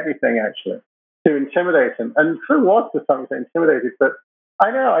off and everything, actually, to intimidate him. And Fu was, to some extent, intimidated, but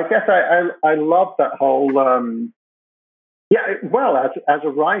I know, I guess I love that whole... as a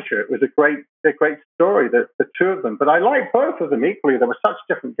writer, it was a great story, the two of them. But I liked both of them equally. They were such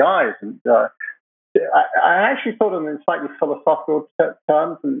different guys, and I actually thought of them in slightly philosophical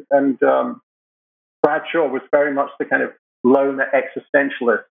terms. And Bradshaw was very much the kind of loner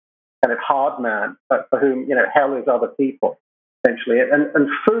existentialist, kind of hard man, but for whom hell is other people, essentially. And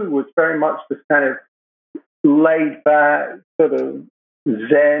Fu was very much this kind of laid back, sort of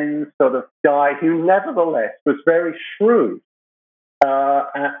Zen sort of guy who nevertheless was very shrewd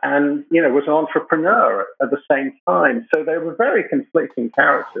and was an entrepreneur at the same time. So they were very conflicting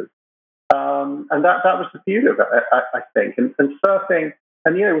characters. And that was the beauty of it, I think. And surfing,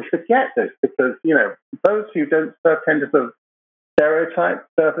 and we forget this because those who don't surf tend to sort of stereotype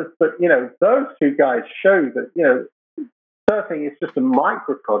surfers, but those two guys show that surfing is just a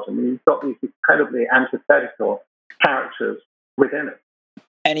microcosm, and you've got these incredibly antithetical characters within it.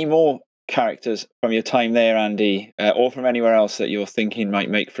 Any more characters from your time there, Andy, or from anywhere else that you're thinking might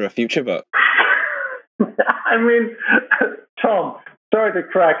make for a future book? I mean, Tom, sorry to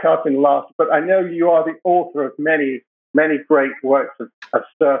crack up and laugh, but I know you are the author of many, many great works of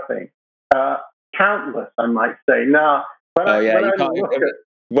surfing. Countless, I might say. Now,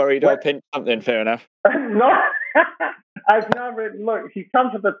 worried I'll pinch something, fair enough. No, I've now written, look, if you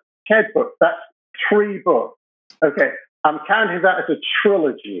come to the TED book, that's 3 books. Okay, I'm counting that as a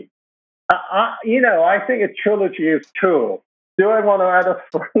trilogy. I think a trilogy is cool. Do I want to add a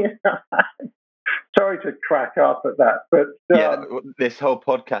 4th? Sorry to crack up at that, but this whole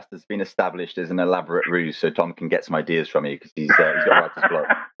podcast has been established as an elaborate ruse, so Tom can get some ideas from you because he's got writer's block.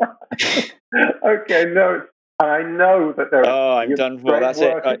 Okay, no, I know that there are I'm done for. That's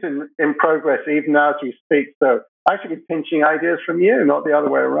it. Right. in progress even as we speak. So I should be pinching ideas from you, not the other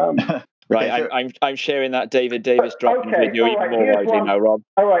way around. Right, I'm sharing that David Davis dropping video even more widely now, Rob.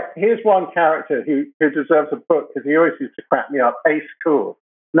 All right, here's one character who deserves a book because he always used to crack me up. Ace Cool.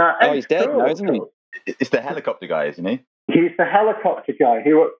 Now, he's dead now, isn't he? It's the helicopter guy, isn't he? He's the helicopter guy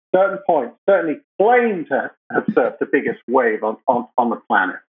who, at certain points, certainly claimed to have surfed the biggest wave on the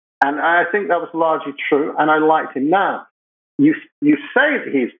planet. And I think that was largely true, and I liked him. Now, you say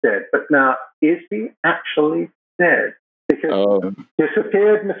that he's dead, but now, is he actually dead? Because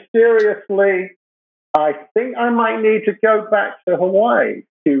disappeared mysteriously. I think I might need to go back to Hawaii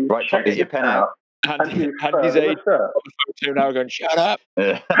to check is your pen out. Andy's age now going, shut up.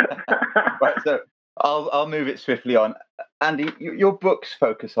 Right, so I'll move it swiftly on. Andy, your books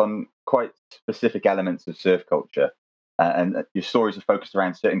focus on quite specific elements of surf culture, and your stories are focused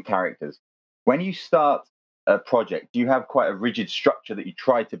around certain characters. When you start a project, do you have quite a rigid structure that you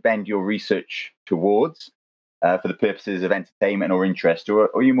try to bend your research towards for the purposes of entertainment or interest, or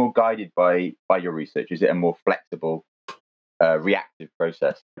are you more guided by your research? Is it a more flexible, reactive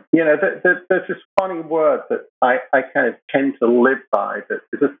process? There's this funny word that I kind of tend to live by that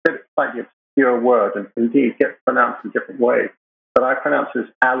is a bit slightly obscure word and indeed gets pronounced in different ways. But I pronounce it as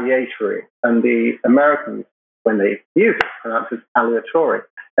aleatory, and the Americans, when they use it, pronounce it as aleatory.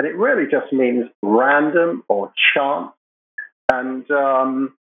 And it really just means random or chance and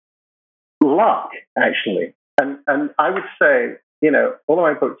luck, actually. And I would say, all of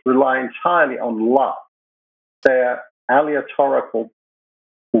my books rely entirely on luck. They're aleatorical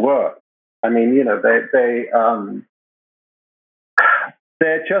work. I mean,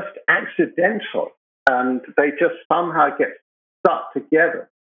 they're just accidental, and they just somehow get stuck together.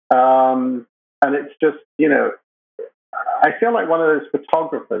 And it's just, I feel like one of those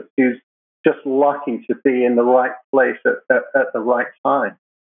photographers who's just lucky to be in the right place at the right time.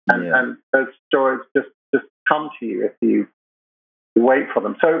 And those stories just come to you if you wait for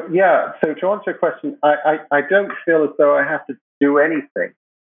them. So to answer your question, I don't feel as though I have to do anything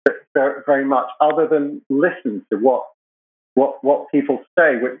very much other than listen to what people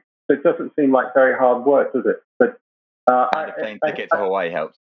say, which it doesn't seem like very hard work, does it? But the plane ticket to Hawaii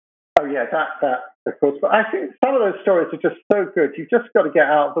helps. Oh yeah, that of course. But I think some of those stories are just so good. You've just got to get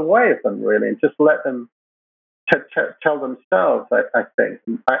out of the way of them, really, and just let them tell themselves. I think.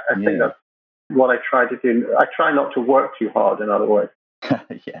 I think that's what I try to do. I try not to work too hard. In other words.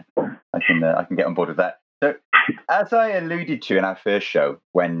 Yeah, I can get on board with that. So, as I alluded to in our first show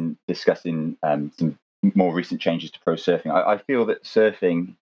when discussing some more recent changes to pro surfing, I feel that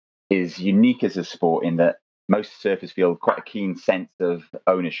surfing is unique as a sport in that most surfers feel quite a keen sense of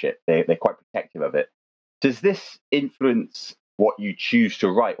ownership. They're quite protective of it. Does this influence what you choose to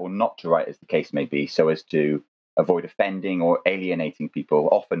write or not to write, as the case may be, so as to avoid offending or alienating people,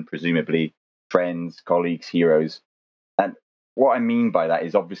 often presumably friends, colleagues, heroes? And what I mean by that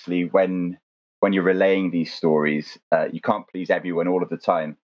is obviously when you're relaying these stories, you can't please everyone all of the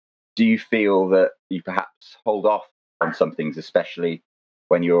time. Do you feel that you perhaps hold off on some things, especially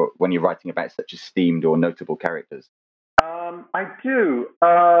when you're writing about such esteemed or notable characters? I do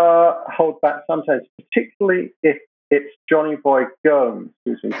hold back sometimes, particularly if it's Johnny Boy Gomes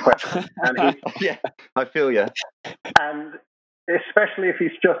who's in question. And yeah, I feel you. And especially if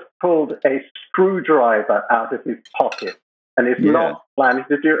he's just pulled a screwdriver out of his pocket and is not planning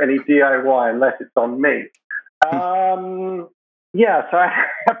to do any DIY unless it's on me. So I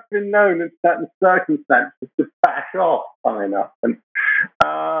have been known in certain circumstances to back off, funny enough. And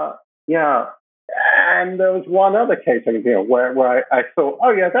and there was one other case where I thought,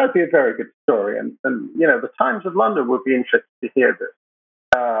 that'd be a very good story. And the Times of London would be interested to hear this,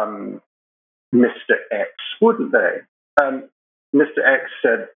 Mr. X, wouldn't they? Mr. X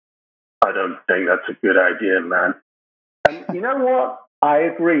said, "I don't think that's a good idea, man." And you know what? I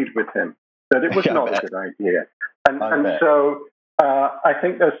agreed with him that it was not a good idea. And so I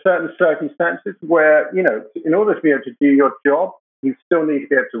think there's certain circumstances where, in order to be able to do your job, you still need to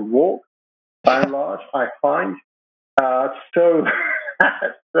be able to walk, by and large, I find. So,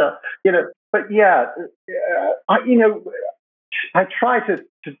 but yeah, I try to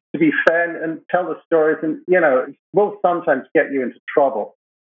be fair and tell the stories, and, will sometimes get you into trouble.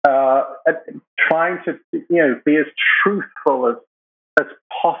 Trying to, be as truthful as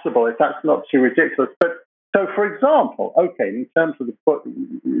possible, if that's not too ridiculous. But so, for example, okay, in terms of the book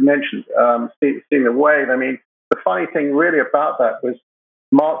you mentioned, Seeing the Wave, I mean, the funny thing really about that was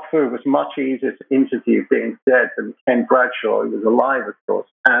Mark Fu was much easier to interview being dead than Ken Bradshaw, who was alive, of course.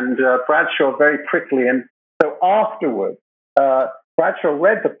 And Bradshaw very quickly, and so afterwards, Bradshaw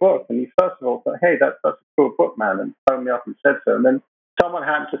read the book, and he first of all said, "Hey, that's a cool book, man," and phoned me up and said so. And then someone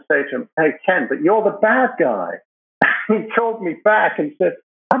happened to say to him, "Hey, Ken, but you're the bad guy." He called me back and said,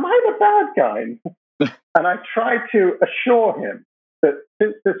 "Am I the bad guy?" And I tried to assure him that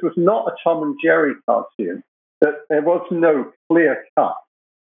since this was not a Tom and Jerry cartoon, that there was no clear-cut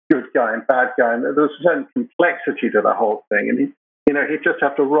good guy and bad guy, and there was a certain complexity to the whole thing, and he'd just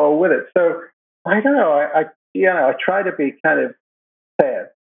have to roll with it. So I don't know. I try to be kind of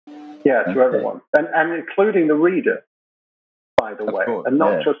fair, to everyone, and including the reader, by the way, and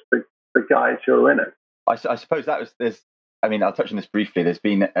not just the guys who are in it. I suppose I'll touch on this briefly. There's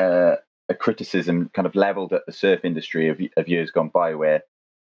been a criticism kind of leveled at the surf industry of years gone by, where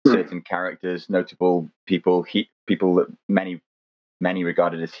certain characters, notable people that many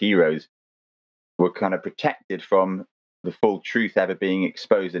regarded as heroes, were kind of protected from the full truth ever being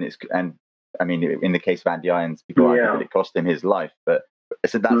exposed. And I mean, in the case of Andy Irons, people argue that it cost him his life, but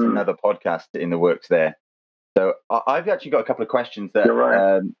so that's another podcast in the works there. So I've actually got a couple of questions that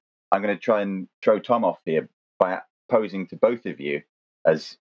I'm going to try and throw Tom off here by posing to both of you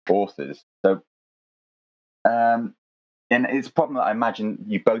as authors. So, and it's a problem that I imagine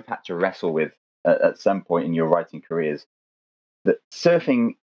you both had to wrestle with at some point in your writing careers, that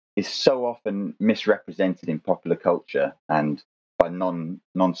surfing is so often misrepresented in popular culture and by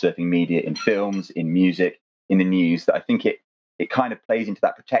non-surfing media, in films, in music, in the news, that I think it kind of plays into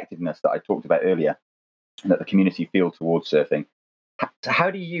that protectiveness that I talked about earlier, and that the community feel towards surfing.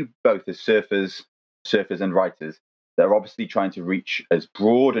 How do you both, as surfers and writers, that are obviously trying to reach as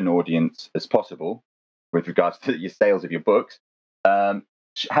broad an audience as possible with regards to your sales of your books, how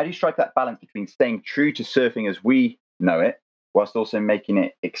do you strike that balance between staying true to surfing as we know it, whilst also making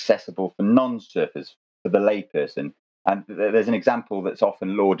it accessible for non-surfers, for the layperson? And there's an example that's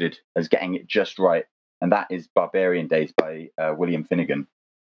often lauded as getting it just right, and that is Barbarian Days by William Finnegan,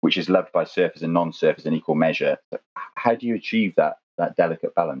 which is loved by surfers and non-surfers in equal measure. How do you achieve that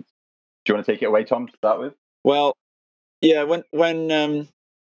delicate balance? Do you want to take it away, Tom, to start with? Well, yeah, when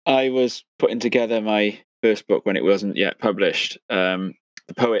I was putting together my first book, when it wasn't yet published, the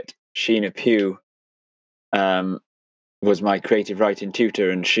poet Sheena Pugh was my creative writing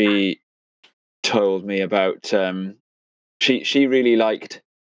tutor, and she told me about she really liked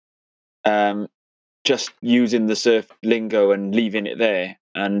just using the surf lingo and leaving it there,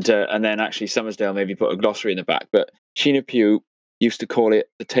 and then actually Summersdale maybe put a glossary in the back, but Sheena Pugh used to call it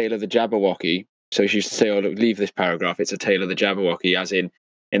the tale of the Jabberwocky. So she used to say, "Oh, look, leave this paragraph. It's a tale of the Jabberwocky," as in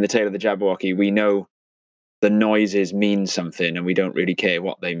the tale of the Jabberwocky, we know the noises mean something, and we don't really care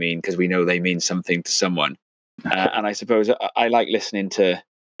what they mean because we know they mean something to someone. And I suppose I like listening to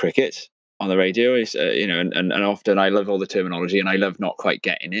cricket on the radio, and often I love all the terminology, and I love not quite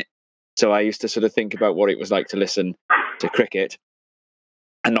getting it. So I used to sort of think about what it was like to listen to cricket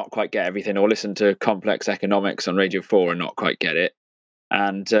and not quite get everything, or listen to complex economics on Radio 4 and not quite get it.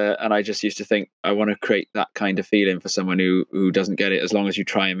 And I just used to think, I want to create that kind of feeling for someone who doesn't get it, as long as you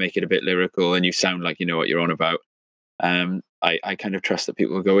try and make it a bit lyrical and you sound like you know what you're on about. I kind of trust that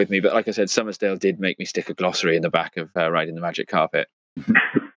people will go with me. But like I said, Summersdale did make me stick a glossary in the back of Riding the Magic Carpet.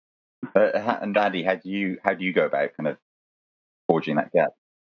 And Andy, how do you go about kind of forging that gap?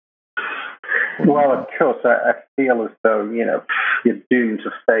 Well, of course, I feel as though, you're doomed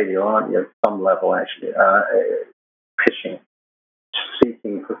to failure, aren't you, at some level, actually,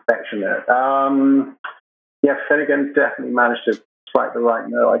 seeking perfection there. Finnegan definitely managed to strike the right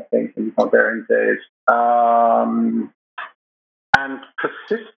note, I think, in Barbarian Days. And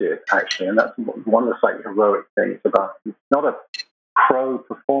persisted, actually, and that's one of the slightly heroic things about him. Not a pro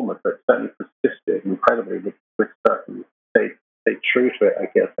performer, but certainly persisted incredibly with certain, stayed true to it, I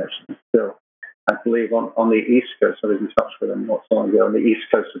guess, actually, still. I believe on the East Coast, I was in touch with him not so long ago, on the East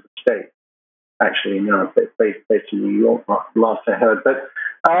Coast of the state. actually. No, based in New York, last I heard. But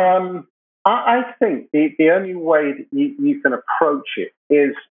I think the only way that you can approach it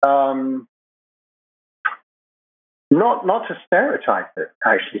is not to stereotype it.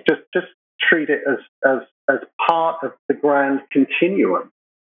 Actually, just treat it as part of the grand continuum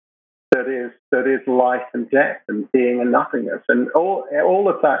that is life and death and being and nothingness, and all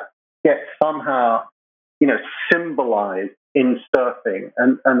of that gets somehow symbolized in surfing,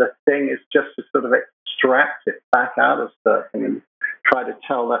 and the thing is just to sort of extract it back out of surfing and try to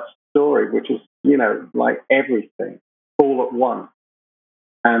tell that story, which is like everything all at once,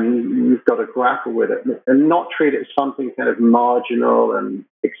 and you've got to grapple with it and not treat it as something kind of marginal and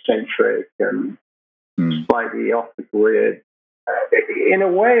eccentric and slightly off the grid. In a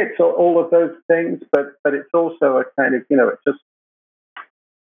way, it's all of those things, but it's also a kind of it just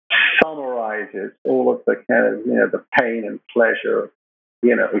summarizes all of the kind of the pain and pleasure of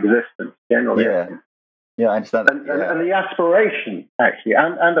existence generally. Yeah, I understand. And the aspiration actually,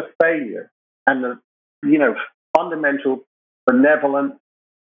 and the failure, and the fundamental benevolence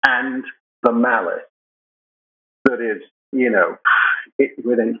and the malice that is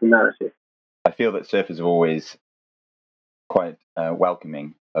within humanity. I feel that surfers are always quite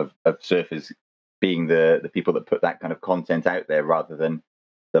welcoming of surfers being the people that put that kind of content out there, rather than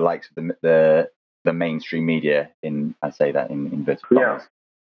the likes of the mainstream media. I say that in inverted commas,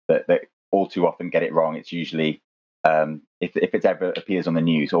 that all too often get it wrong. It's usually if it ever appears on the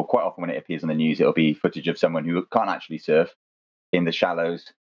news, or quite often when it appears on the news, it'll be footage of someone who can't actually surf in the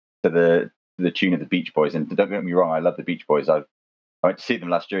shallows to the tune of the Beach Boys. And don't get me wrong, I love the Beach Boys. I went to see them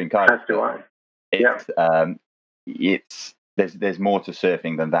last year in Cardiff. As do I. There's more to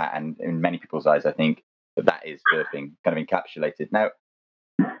surfing than that, and in many people's eyes, I think that is surfing kind of encapsulated. Now,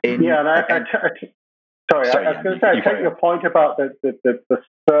 I was going to say, I take your point about the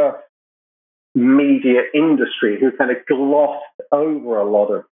surf media industry, who kind of glossed over a lot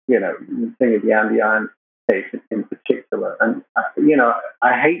of the thing of the Andy Irons case in particular, and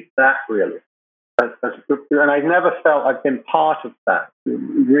I hate that really. And I've never felt I've been part of that.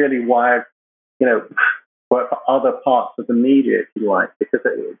 Really, why I've work for other parts of the media, if you like, because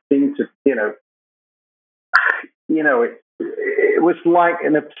it seemed to, it was like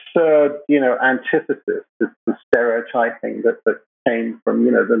an absurd, antithesis to the stereotyping that came from,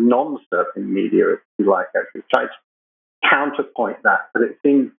 the non-surfing media, if you like. Actually tried to counterpoint that, but it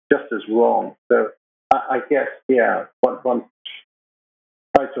seemed just as wrong. So I guess, one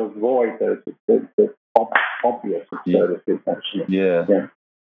tries to avoid the obvious absurdities, actually. Yeah.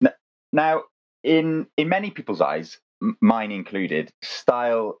 Now, in many people's eyes, mine included,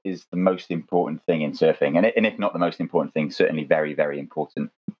 style is the most important thing in surfing, and if not the most important thing, certainly very, very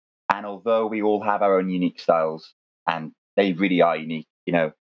important. And although we all have our own unique styles, and they really are unique,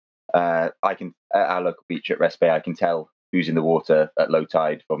 I can, at our local beach at Rest Bay, I can tell who's in the water at low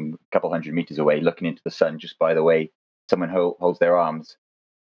tide from a couple hundred meters away, looking into the sun just by the way someone holds their arms.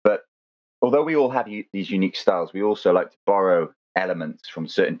 But although we all have these unique styles, we also like to borrow elements from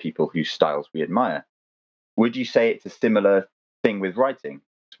certain people whose styles we admire. Would you say it's a similar thing with writing?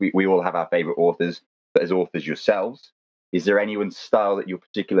 We all have our favorite authors, but as authors yourselves, is there anyone's style that you're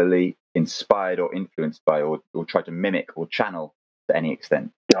particularly inspired or influenced by, or try to mimic or channel to any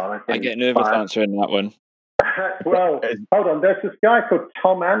extent? I get nervous answering that one. Well, hold on. There's this guy called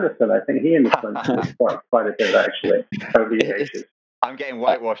Tom Anderson. I think he influenced quite a bit, actually, over the ages. I'm getting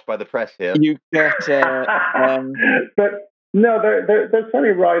whitewashed by the press here. You get, but no, there's so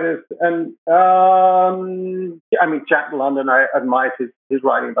many writers, and Jack London. I admired his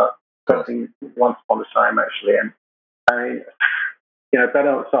writing about surfing once upon a time, actually, and I mean,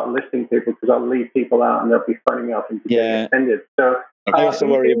 better not start listing people, because I'll leave people out and they'll be phoning me up and getting offended. So I also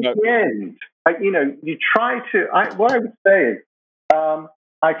worry about the end. You try to. What I would say is,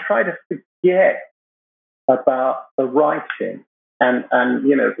 I try to forget about the writing and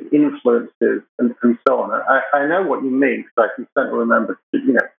the influences and so on. I know what you mean, because I can certainly remember, as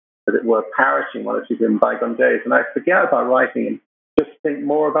it were, parroting one or two in bygone days, and I forget about writing and just think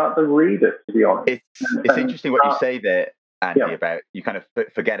more about the reader, to be honest. It's interesting what you say there, Andy, about you kind of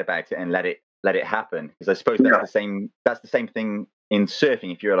forget about it and let it happen, because I suppose that's the same thing in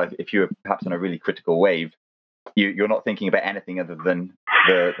surfing. If you're perhaps on a really critical wave, you're not thinking about anything other than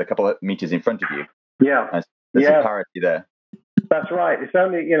the couple of meters in front of you. Yeah, there's a parity there. That's right. It's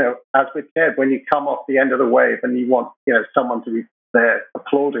only, as with Ted, when you come off the end of the wave and you want, someone to be there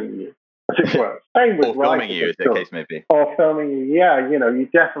applauding you, as it were. Same with or filming you, as the case may be. Or filming you, you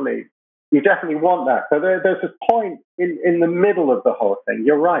definitely want that. So there's a point in the middle of the whole thing.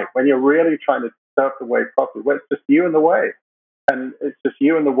 You're right. When you're really trying to surf the wave properly, where it's just you and the wave, and it's just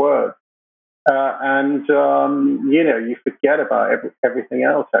you and the words, You forget about everything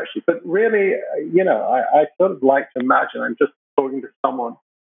else, actually. But really, I sort of like to imagine I'm just talking to someone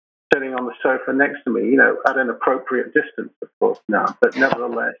sitting on the sofa next to me, at an appropriate distance, of course, now, but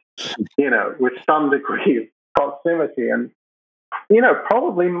nevertheless, with some degree of proximity and,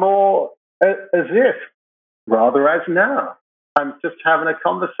 probably more as if, rather as now, I'm just having a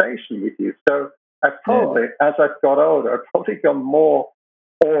conversation with you. So I probably, as I've got older, I've probably gone more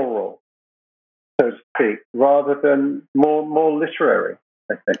oral, so to speak, rather than more literary,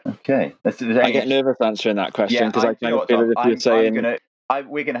 I think. Okay. I get nervous answering that question because I kind of feel as if you're saying...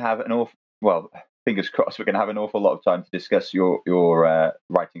 we're going to have an fingers crossed, we're going to have an awful lot of time to discuss your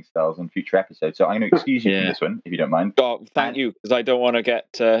writing styles on future episodes. So I'm going to excuse you from this one, if you don't mind. Oh, thank you, because I don't want to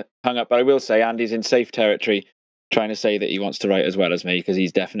get hung up. But I will say Andy's in safe territory trying to say that he wants to write as well as me, because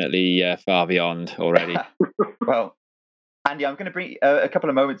he's definitely far beyond already. Well, Andy, I'm going to bring a couple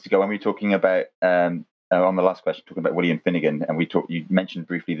of moments ago when we were talking about, on the last question, talking about William Finnegan, and you mentioned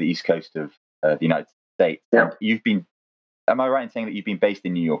briefly the East Coast of the United States. Yeah. And am I right in saying that you've been based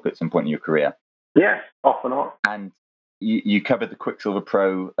in New York at some point in your career? Yes, off and on. And you covered the Quicksilver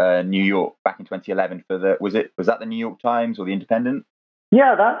Pro New York back in 2011 for was that the New York Times or the Independent?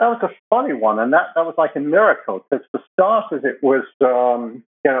 Yeah, that was a funny one, and that was like a miracle, because for starters, it was on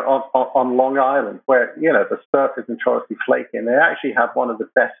Long Island, where the surf is notoriously flaky, and they actually have one of the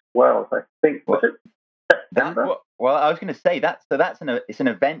best swells. I think was it September? Well, I was going to say it's an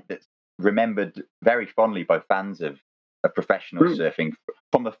event that's remembered very fondly by fans of professional surfing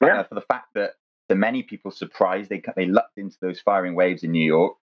for the fact that to many people's surprise, they lucked into those firing waves in New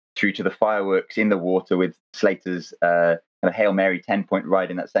York, through to the fireworks in the water with Slater's kind of Hail Mary 10-point ride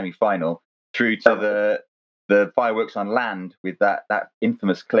in that semi-final, through to the fireworks on land with that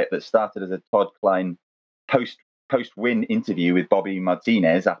infamous clip that started as a Todd Klein post-win interview with Bobby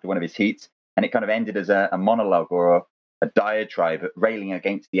Martinez after one of his heats, and it kind of ended as a monologue or a diatribe railing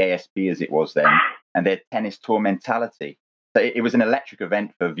against the ASP as it was then, and their tennis tour mentality. So it was an electric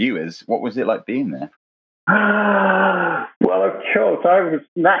event for viewers. What was it like being there? Well, of course, I was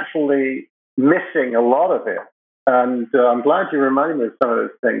naturally missing a lot of it. And I'm glad you reminded me of some of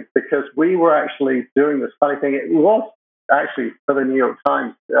those things, because we were actually doing this funny thing. It was actually for the New York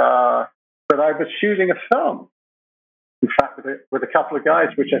Times, but I was shooting a film, in fact, with a couple of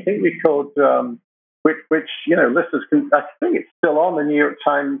guys, which I think we called, which listeners can, I think it's still on the New York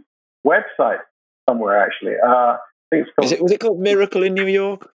Times website somewhere, actually. I think it's called, was it called Miracle in New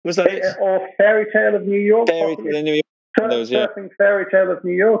York? Was that it? Or Fairy Tale of New York? Fairy Tale of New York. Surfing Fairy Tale of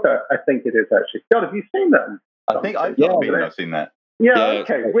New York, I think it is, actually. God, have you seen that? I think I've seen that. Yeah,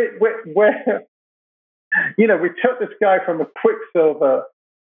 okay. We took this guy from a Quicksilver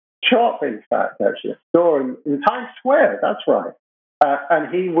shop, in fact, actually, a store in Times Square. That's right. And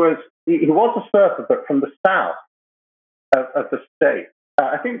he was a surfer, but from the south of the state.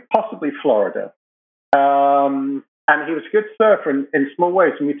 I think possibly Florida. And he was a good surfer in small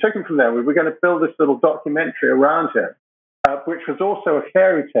ways. And we took him from there. We were going to build this little documentary around him, which was also a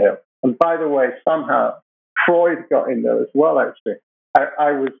fairy tale. And by the way, somehow Freud got in there as well, actually.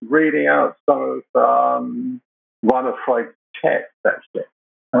 I was reading out some of one of Freud's texts, actually.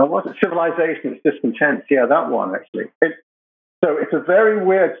 Was it Civilization of Discontents? Yeah, that one, actually. So it's a very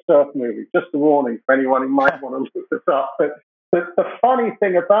weird surf movie. Just a warning for anyone who might want to look this up. But the funny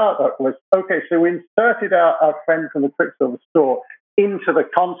thing about that was, okay, so we inserted our friend from the Quicksilver store into the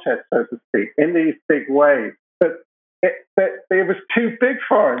contest, so to speak, in these big waves. But it was too big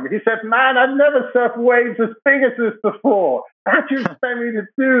for him. He said, man, I've never surfed waves as big as this before. How do you expect me to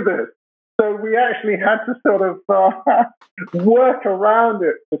do this? So we actually had to sort of work around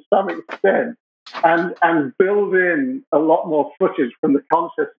it to some extent and build in a lot more footage from the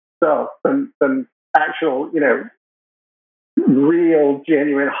contest itself than actual, real,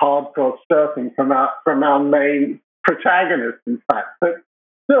 genuine, hardcore surfing from our main protagonist, in fact. But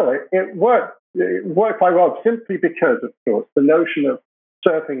still, it worked. It worked quite well, simply because, of course, the notion of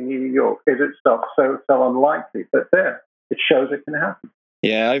surfing in New York is itself so unlikely. But there, it shows it can happen.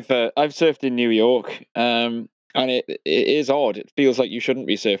 Yeah, I've surfed in New York, and it is odd. It feels like you shouldn't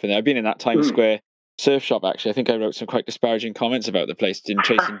be surfing there. I've been in that Times Square surf shop, actually. I think I wrote some quite disparaging comments about the place in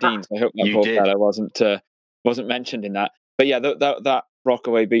Chasing Deans. I hope that poor fella wasn't mentioned in that. But yeah, that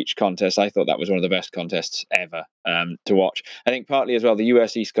Rockaway Beach contest, I thought that was one of the best contests ever to watch. I think partly as well, the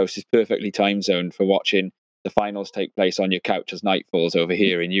US East Coast is perfectly time zoned for watching the finals take place on your couch as night falls over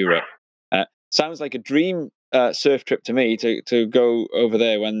here in Europe. Sounds like a dream surf trip to me to go over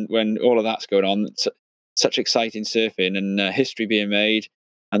there when all of that's going on. Such exciting surfing and history being made,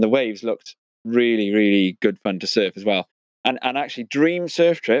 and the waves looked really, really good fun to surf as well. And actually, dream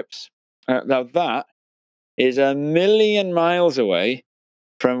surf trips. Now that is a million miles away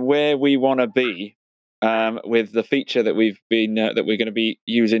from where we want to be with the feature that we're going to be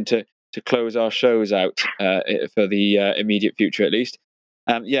using to close our shows out for the immediate future, at least.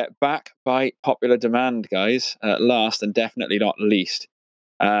 Back by popular demand, guys. Last and definitely not least,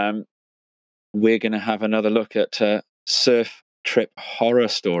 we're going to have another look at surf trip horror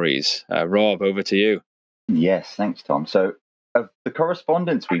stories. Rob, over to you. Yes, thanks, Tom. So, of the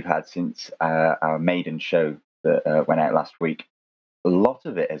correspondence we've had since our maiden show that went out last week, a lot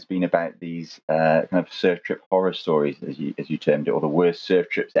of it has been about these kind of surf trip horror stories, as you termed it, or the worst surf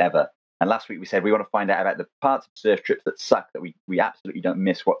trips ever. And last week we said we want to find out about the parts of surf trips that suck, that we absolutely don't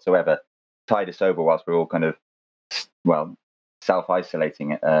miss whatsoever, tide us over whilst we're all kind of, well,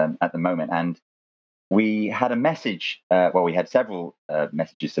 self-isolating at the moment. And we had a message, we had several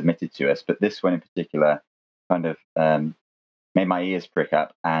messages submitted to us, but this one in particular kind of made my ears prick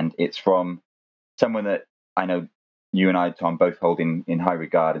up. And it's from someone that I know you and I, Tom, both hold in high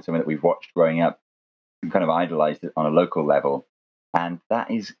regard, and someone that we've watched growing up and kind of idolized it on a local level. And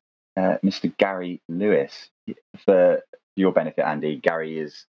that is Mr. Gary Lewis. For your benefit, Andy, Gary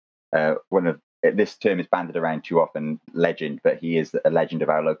is one of, this term is banded around too often, legend, but he is a legend of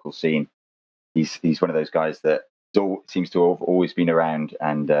our local scene. He's one of those guys that seems to have always been around,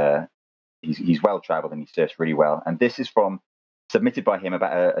 and he's well traveled and he surfs really well. And this is submitted by him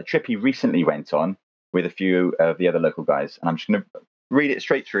about a trip he recently went on with a few of the other local guys. And I'm just going to read it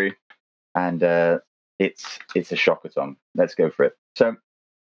straight through, and it's a shocker, Tom. Let's go for it. So,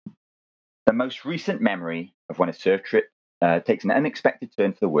 the most recent memory of when a surf trip takes an unexpected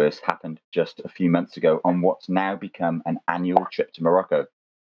turn for the worse happened just a few months ago on what's now become an annual trip to Morocco.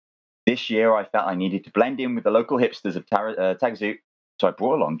 This year, I felt I needed to blend in with the local hipsters of Tagazout, so I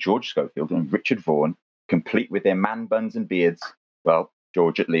brought along George Schofield and Richard Vaughan, complete with their man buns and beards, well,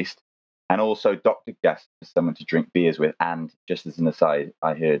 George at least, and also Dr. Gus for someone to drink beers with. And just as an aside,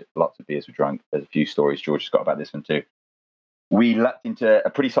 I heard lots of beers were drunk. There's a few stories George has got about this one too. We lucked into a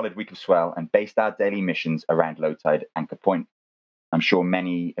pretty solid week of swell and based our daily missions around low tide Anchor Point. I'm sure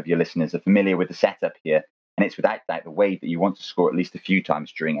many of your listeners are familiar with the setup here, and it's without doubt the wave that you want to score at least a few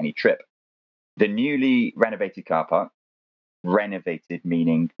times during any trip. The newly renovated car park, renovated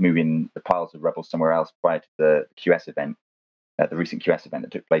meaning moving the piles of rubble somewhere else prior to the QS event, the recent QS event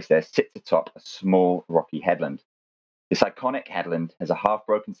that took place there, sits atop a small rocky headland. This iconic headland has a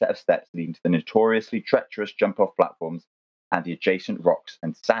half-broken set of steps leading to the notoriously treacherous jump-off platforms and the adjacent rocks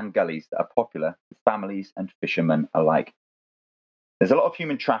and sand gullies that are popular with families and fishermen alike. There's a lot of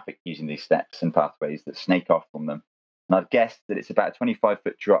human traffic using these steps and pathways that snake off from them, and I've guessed that it's about a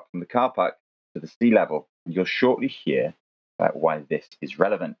 25-foot drop from the car park to the sea level, and you'll shortly hear about why this is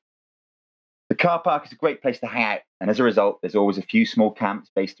relevant. The car park is a great place to hang out, and as a result, there's always a few small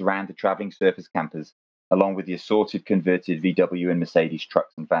camps based around the travelling surfers campers, along with the assorted converted VW and Mercedes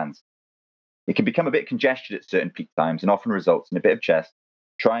trucks and vans. It can become a bit congested at certain peak times and often results in a bit of chest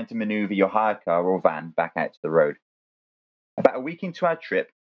trying to maneuver your hire car or van back out to the road. About a week into our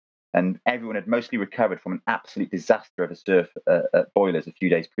trip, and everyone had mostly recovered from an absolute disaster of a surf at Boilers a few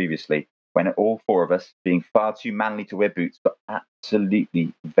days previously, when all four of us, being far too manly to wear boots, got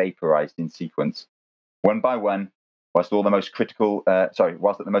absolutely vaporized in sequence. One by one, whilst at the most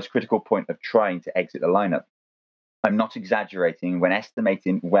critical point of trying to exit the lineup. I'm not exaggerating when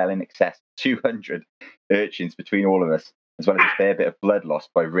estimating well in excess of 200 urchins between all of us, as well as a fair bit of blood lost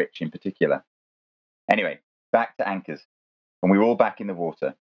by Rich in particular. Anyway, back to anchors, and we were all back in the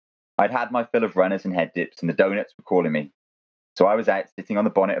water. I'd had my fill of runners and head dips, and the donuts were calling me. So I was out sitting on the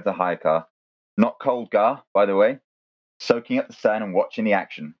bonnet of the hire car, not cold gar, by the way, soaking up the sun and watching the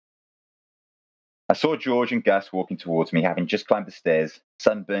action. I saw George and Gus walking towards me, having just climbed the stairs,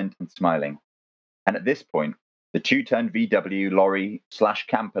 sunburned and smiling. And at this point, the 2-ton VW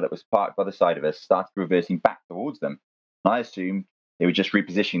lorry/camper that was parked by the side of us started reversing back towards them, and I assumed they were just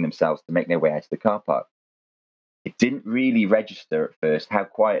repositioning themselves to make their way out of the car park. It didn't really register at first how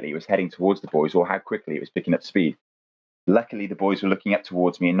quietly it was heading towards the boys or how quickly it was picking up speed. Luckily, the boys were looking up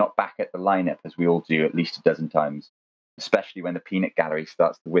towards me and not back at the lineup, as we all do at least a dozen times, especially when the peanut gallery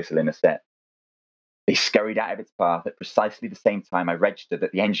starts to whistle in a set. They scurried out of its path at precisely the same time I registered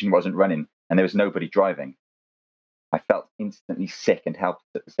that the engine wasn't running and there was nobody driving. I felt instantly sick and helpless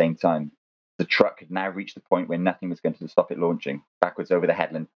at the same time. The truck had now reached the point where nothing was going to stop it launching backwards over the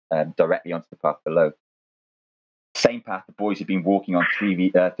headland directly onto the path below. Same path the boys had been walking on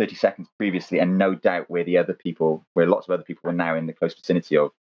 30 seconds previously, and no doubt where lots of other people were now in the close vicinity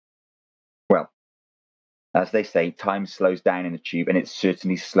of. Well, as they say, time slows down in the tube, and it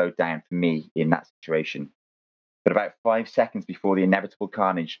certainly slowed down for me in that situation. But about 5 seconds before the inevitable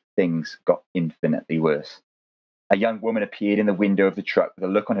carnage, things got infinitely worse. A young woman appeared in the window of the truck with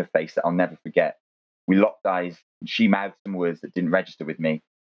a look on her face that I'll never forget. We locked eyes, and she mouthed some words that didn't register with me,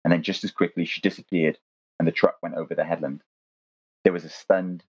 and then just as quickly she disappeared, and the truck went over the headland. There was a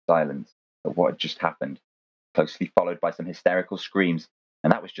stunned silence at what had just happened, closely followed by some hysterical screams,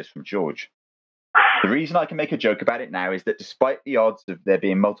 and that was just from George. The reason I can make a joke about it now is that despite the odds of there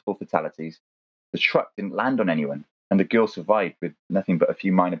being multiple fatalities, the truck didn't land on anyone, and the girl survived with nothing but a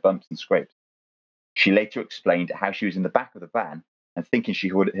few minor bumps and scrapes. She later explained how she was in the back of the van and thinking she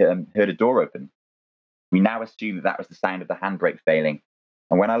heard a door open. We now assume that was the sound of the handbrake failing,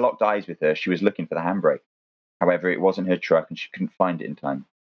 and when I locked eyes with her, she was looking for the handbrake. However, it wasn't her truck and she couldn't find it in time.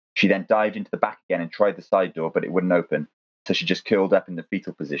 She then dived into the back again and tried the side door, but it wouldn't open, so she just curled up in the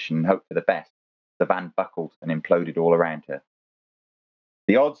fetal position and hoped for the best. The van buckled and imploded all around her.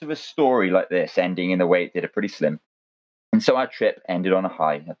 The odds of a story like this ending in the way it did are pretty slim. And so our trip ended on a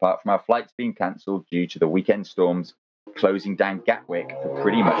high, apart from our flights being cancelled due to the weekend storms closing down Gatwick for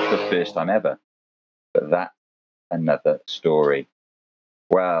pretty much the first time ever. But that's another story.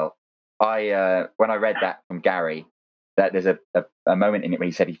 Well, when I read that from Gary, that there's a moment in it where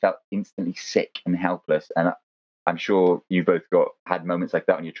he said he felt instantly sick and helpless. And I'm sure you both had moments like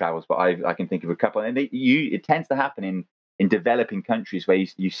that on your travels, but I can think of a couple. And it tends to happen in developing countries where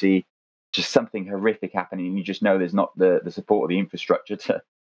you see just something horrific happening, and you just know there's not the support of the infrastructure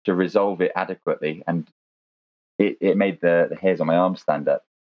to resolve it adequately. And it made the hairs on my arms stand up.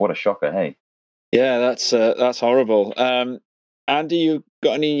 What a shocker, hey? Yeah, that's horrible. Andy, you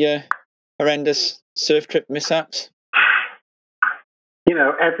got any horrendous surf trip mishaps?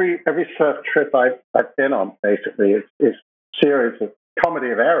 Every surf trip I've been on basically is series of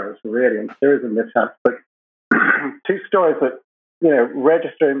comedy of errors, really, and series of mishaps. But two stories that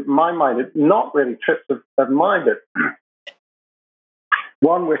register in my mind. It's not really trips of mine, but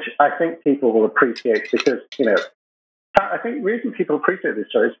one which I think people will appreciate because, I think the reason people appreciate this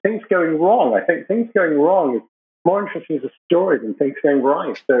story is things going wrong. I think things going wrong is more interesting as a story than things going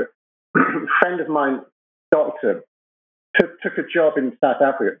right. So a friend of mine, doctor, took a job in South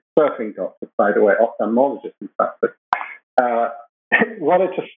Africa, surfing doctor, by the way, ophthalmologist, in fact, but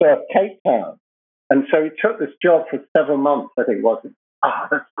wanted to surf Cape Town. And so he took this job for several months, I think it was.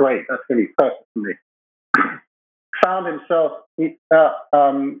 That's great. That's going to be perfect for me. Found himself, his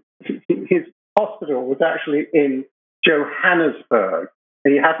hospital was actually in Johannesburg.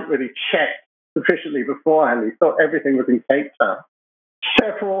 And he hadn't really checked sufficiently beforehand. He thought everything was in Cape Town.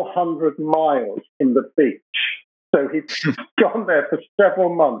 Several hundred miles from the beach. So he'd gone there for several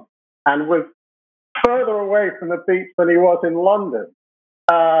months and was further away from the beach than he was in London.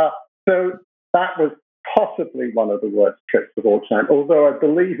 So that was possibly one of the worst trips of all time, although I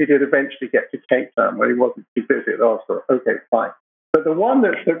believe he did eventually get to Cape Town when he wasn't too busy at the hospital. Okay, fine. But the one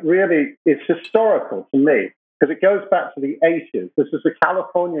that really is historical to me, because it goes back to the 80s, this is a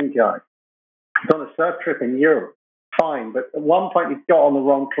Californian guy. He's on a surf trip in Europe. Fine, but at one point he got on the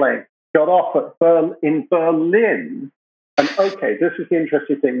wrong plane, got off in Berlin, and okay, this is the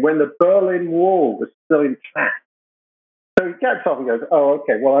interesting thing, when the Berlin Wall was still intact. So he gets off and goes, oh,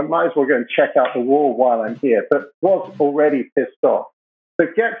 okay, well, I might as well go and check out the wall while I'm here, but was already pissed off. So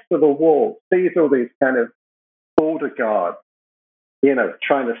gets to the wall, sees all these kind of border guards,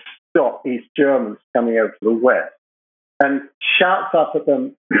 trying to stop East Germans coming over to the West, and shouts up at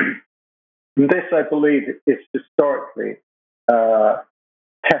them. This, I believe, is historically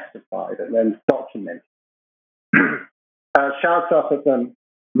testified and then documented. Shouts up at them,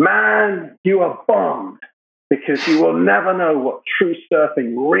 man, you are bummed because you will never know what true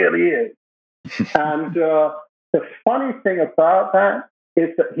surfing really is. And the funny thing about that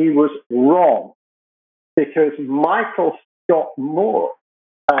is that he was wrong, because Michael Scott Moore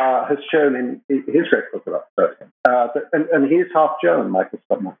has shown in his records about surfing, and he's half German, Michael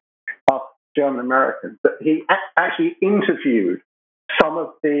Scott Moore, half German-American, but he actually interviewed some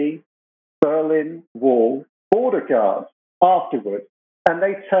of the Berlin Wall border guards afterwards, and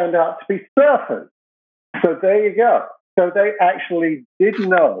they turned out to be surfers. So there you go. So they actually did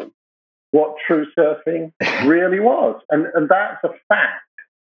know what true surfing really was, and that's a fact.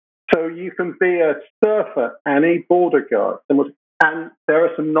 So you can be a surfer and a border guard, and there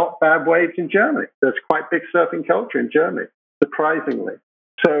are some not bad waves in Germany. There's quite big surfing culture in Germany, surprisingly.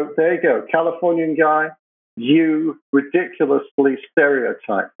 So there you go, Californian guy, you ridiculously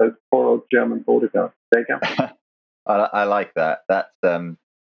stereotype those poor old German border guards. There you go. I like that. That's a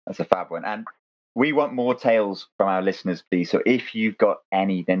fab one. And we want more tales from our listeners, please. So if you've got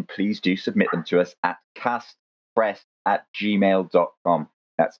any, then please do submit them to us at castcrest@gmail.com.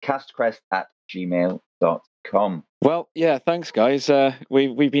 That's castcrest@gmail.com. surftrip.com. Well, yeah, thanks, guys.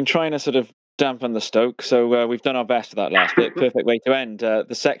 We've been trying to sort of dampen the stoke, so we've done our best for that last bit. Perfect way to end. The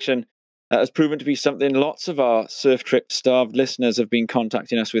section has proven to be something lots of our Surf Trip starved listeners have been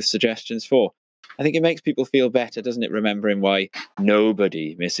contacting us with suggestions for. I think it makes people feel better, doesn't it, remembering why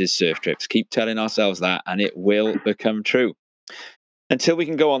nobody misses surf trips. Keep telling ourselves that, and it will become true. Until we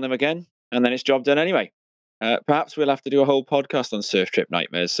can go on them again, and then it's job done anyway. Perhaps we'll have to do a whole podcast on surf trip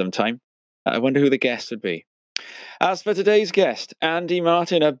nightmares sometime. I wonder who the guest would be. As for today's guest, Andy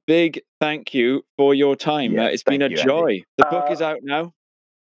Martin, a big thank you for your time. Yes, it's been a joy. Andy. The book is out now.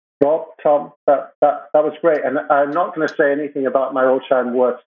 Rob, Tom, that was great. And I'm not going to say anything about my all-time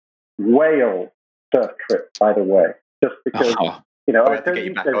worst whale surf trip, by the way, just because, you know,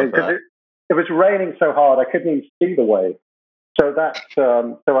 it was raining so hard I couldn't even see the wave. So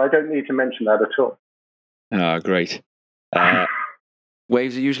so I don't need to mention that at all. Oh, great.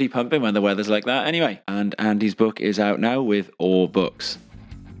 Waves are usually pumping when the weather's like that anyway. And Andy's book is out now with Oar Books.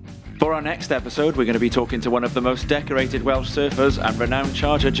 For our next episode, we're going to be talking to one of the most decorated Welsh surfers and renowned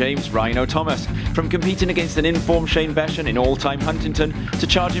charger, James Rhino Thomas. From competing against an informed Shane Beschen in all-time Huntington to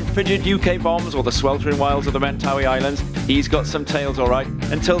charging frigid UK bombs or the sweltering wilds of the Mentawai Islands, he's got some tales, all right.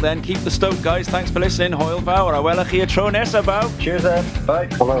 Until then, keep the stoke, guys. Thanks for listening. Hwyl fawr, a welwch chi y tro nesa, baw. Cheers, Ed. Bye.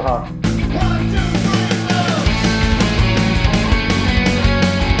 Aloha.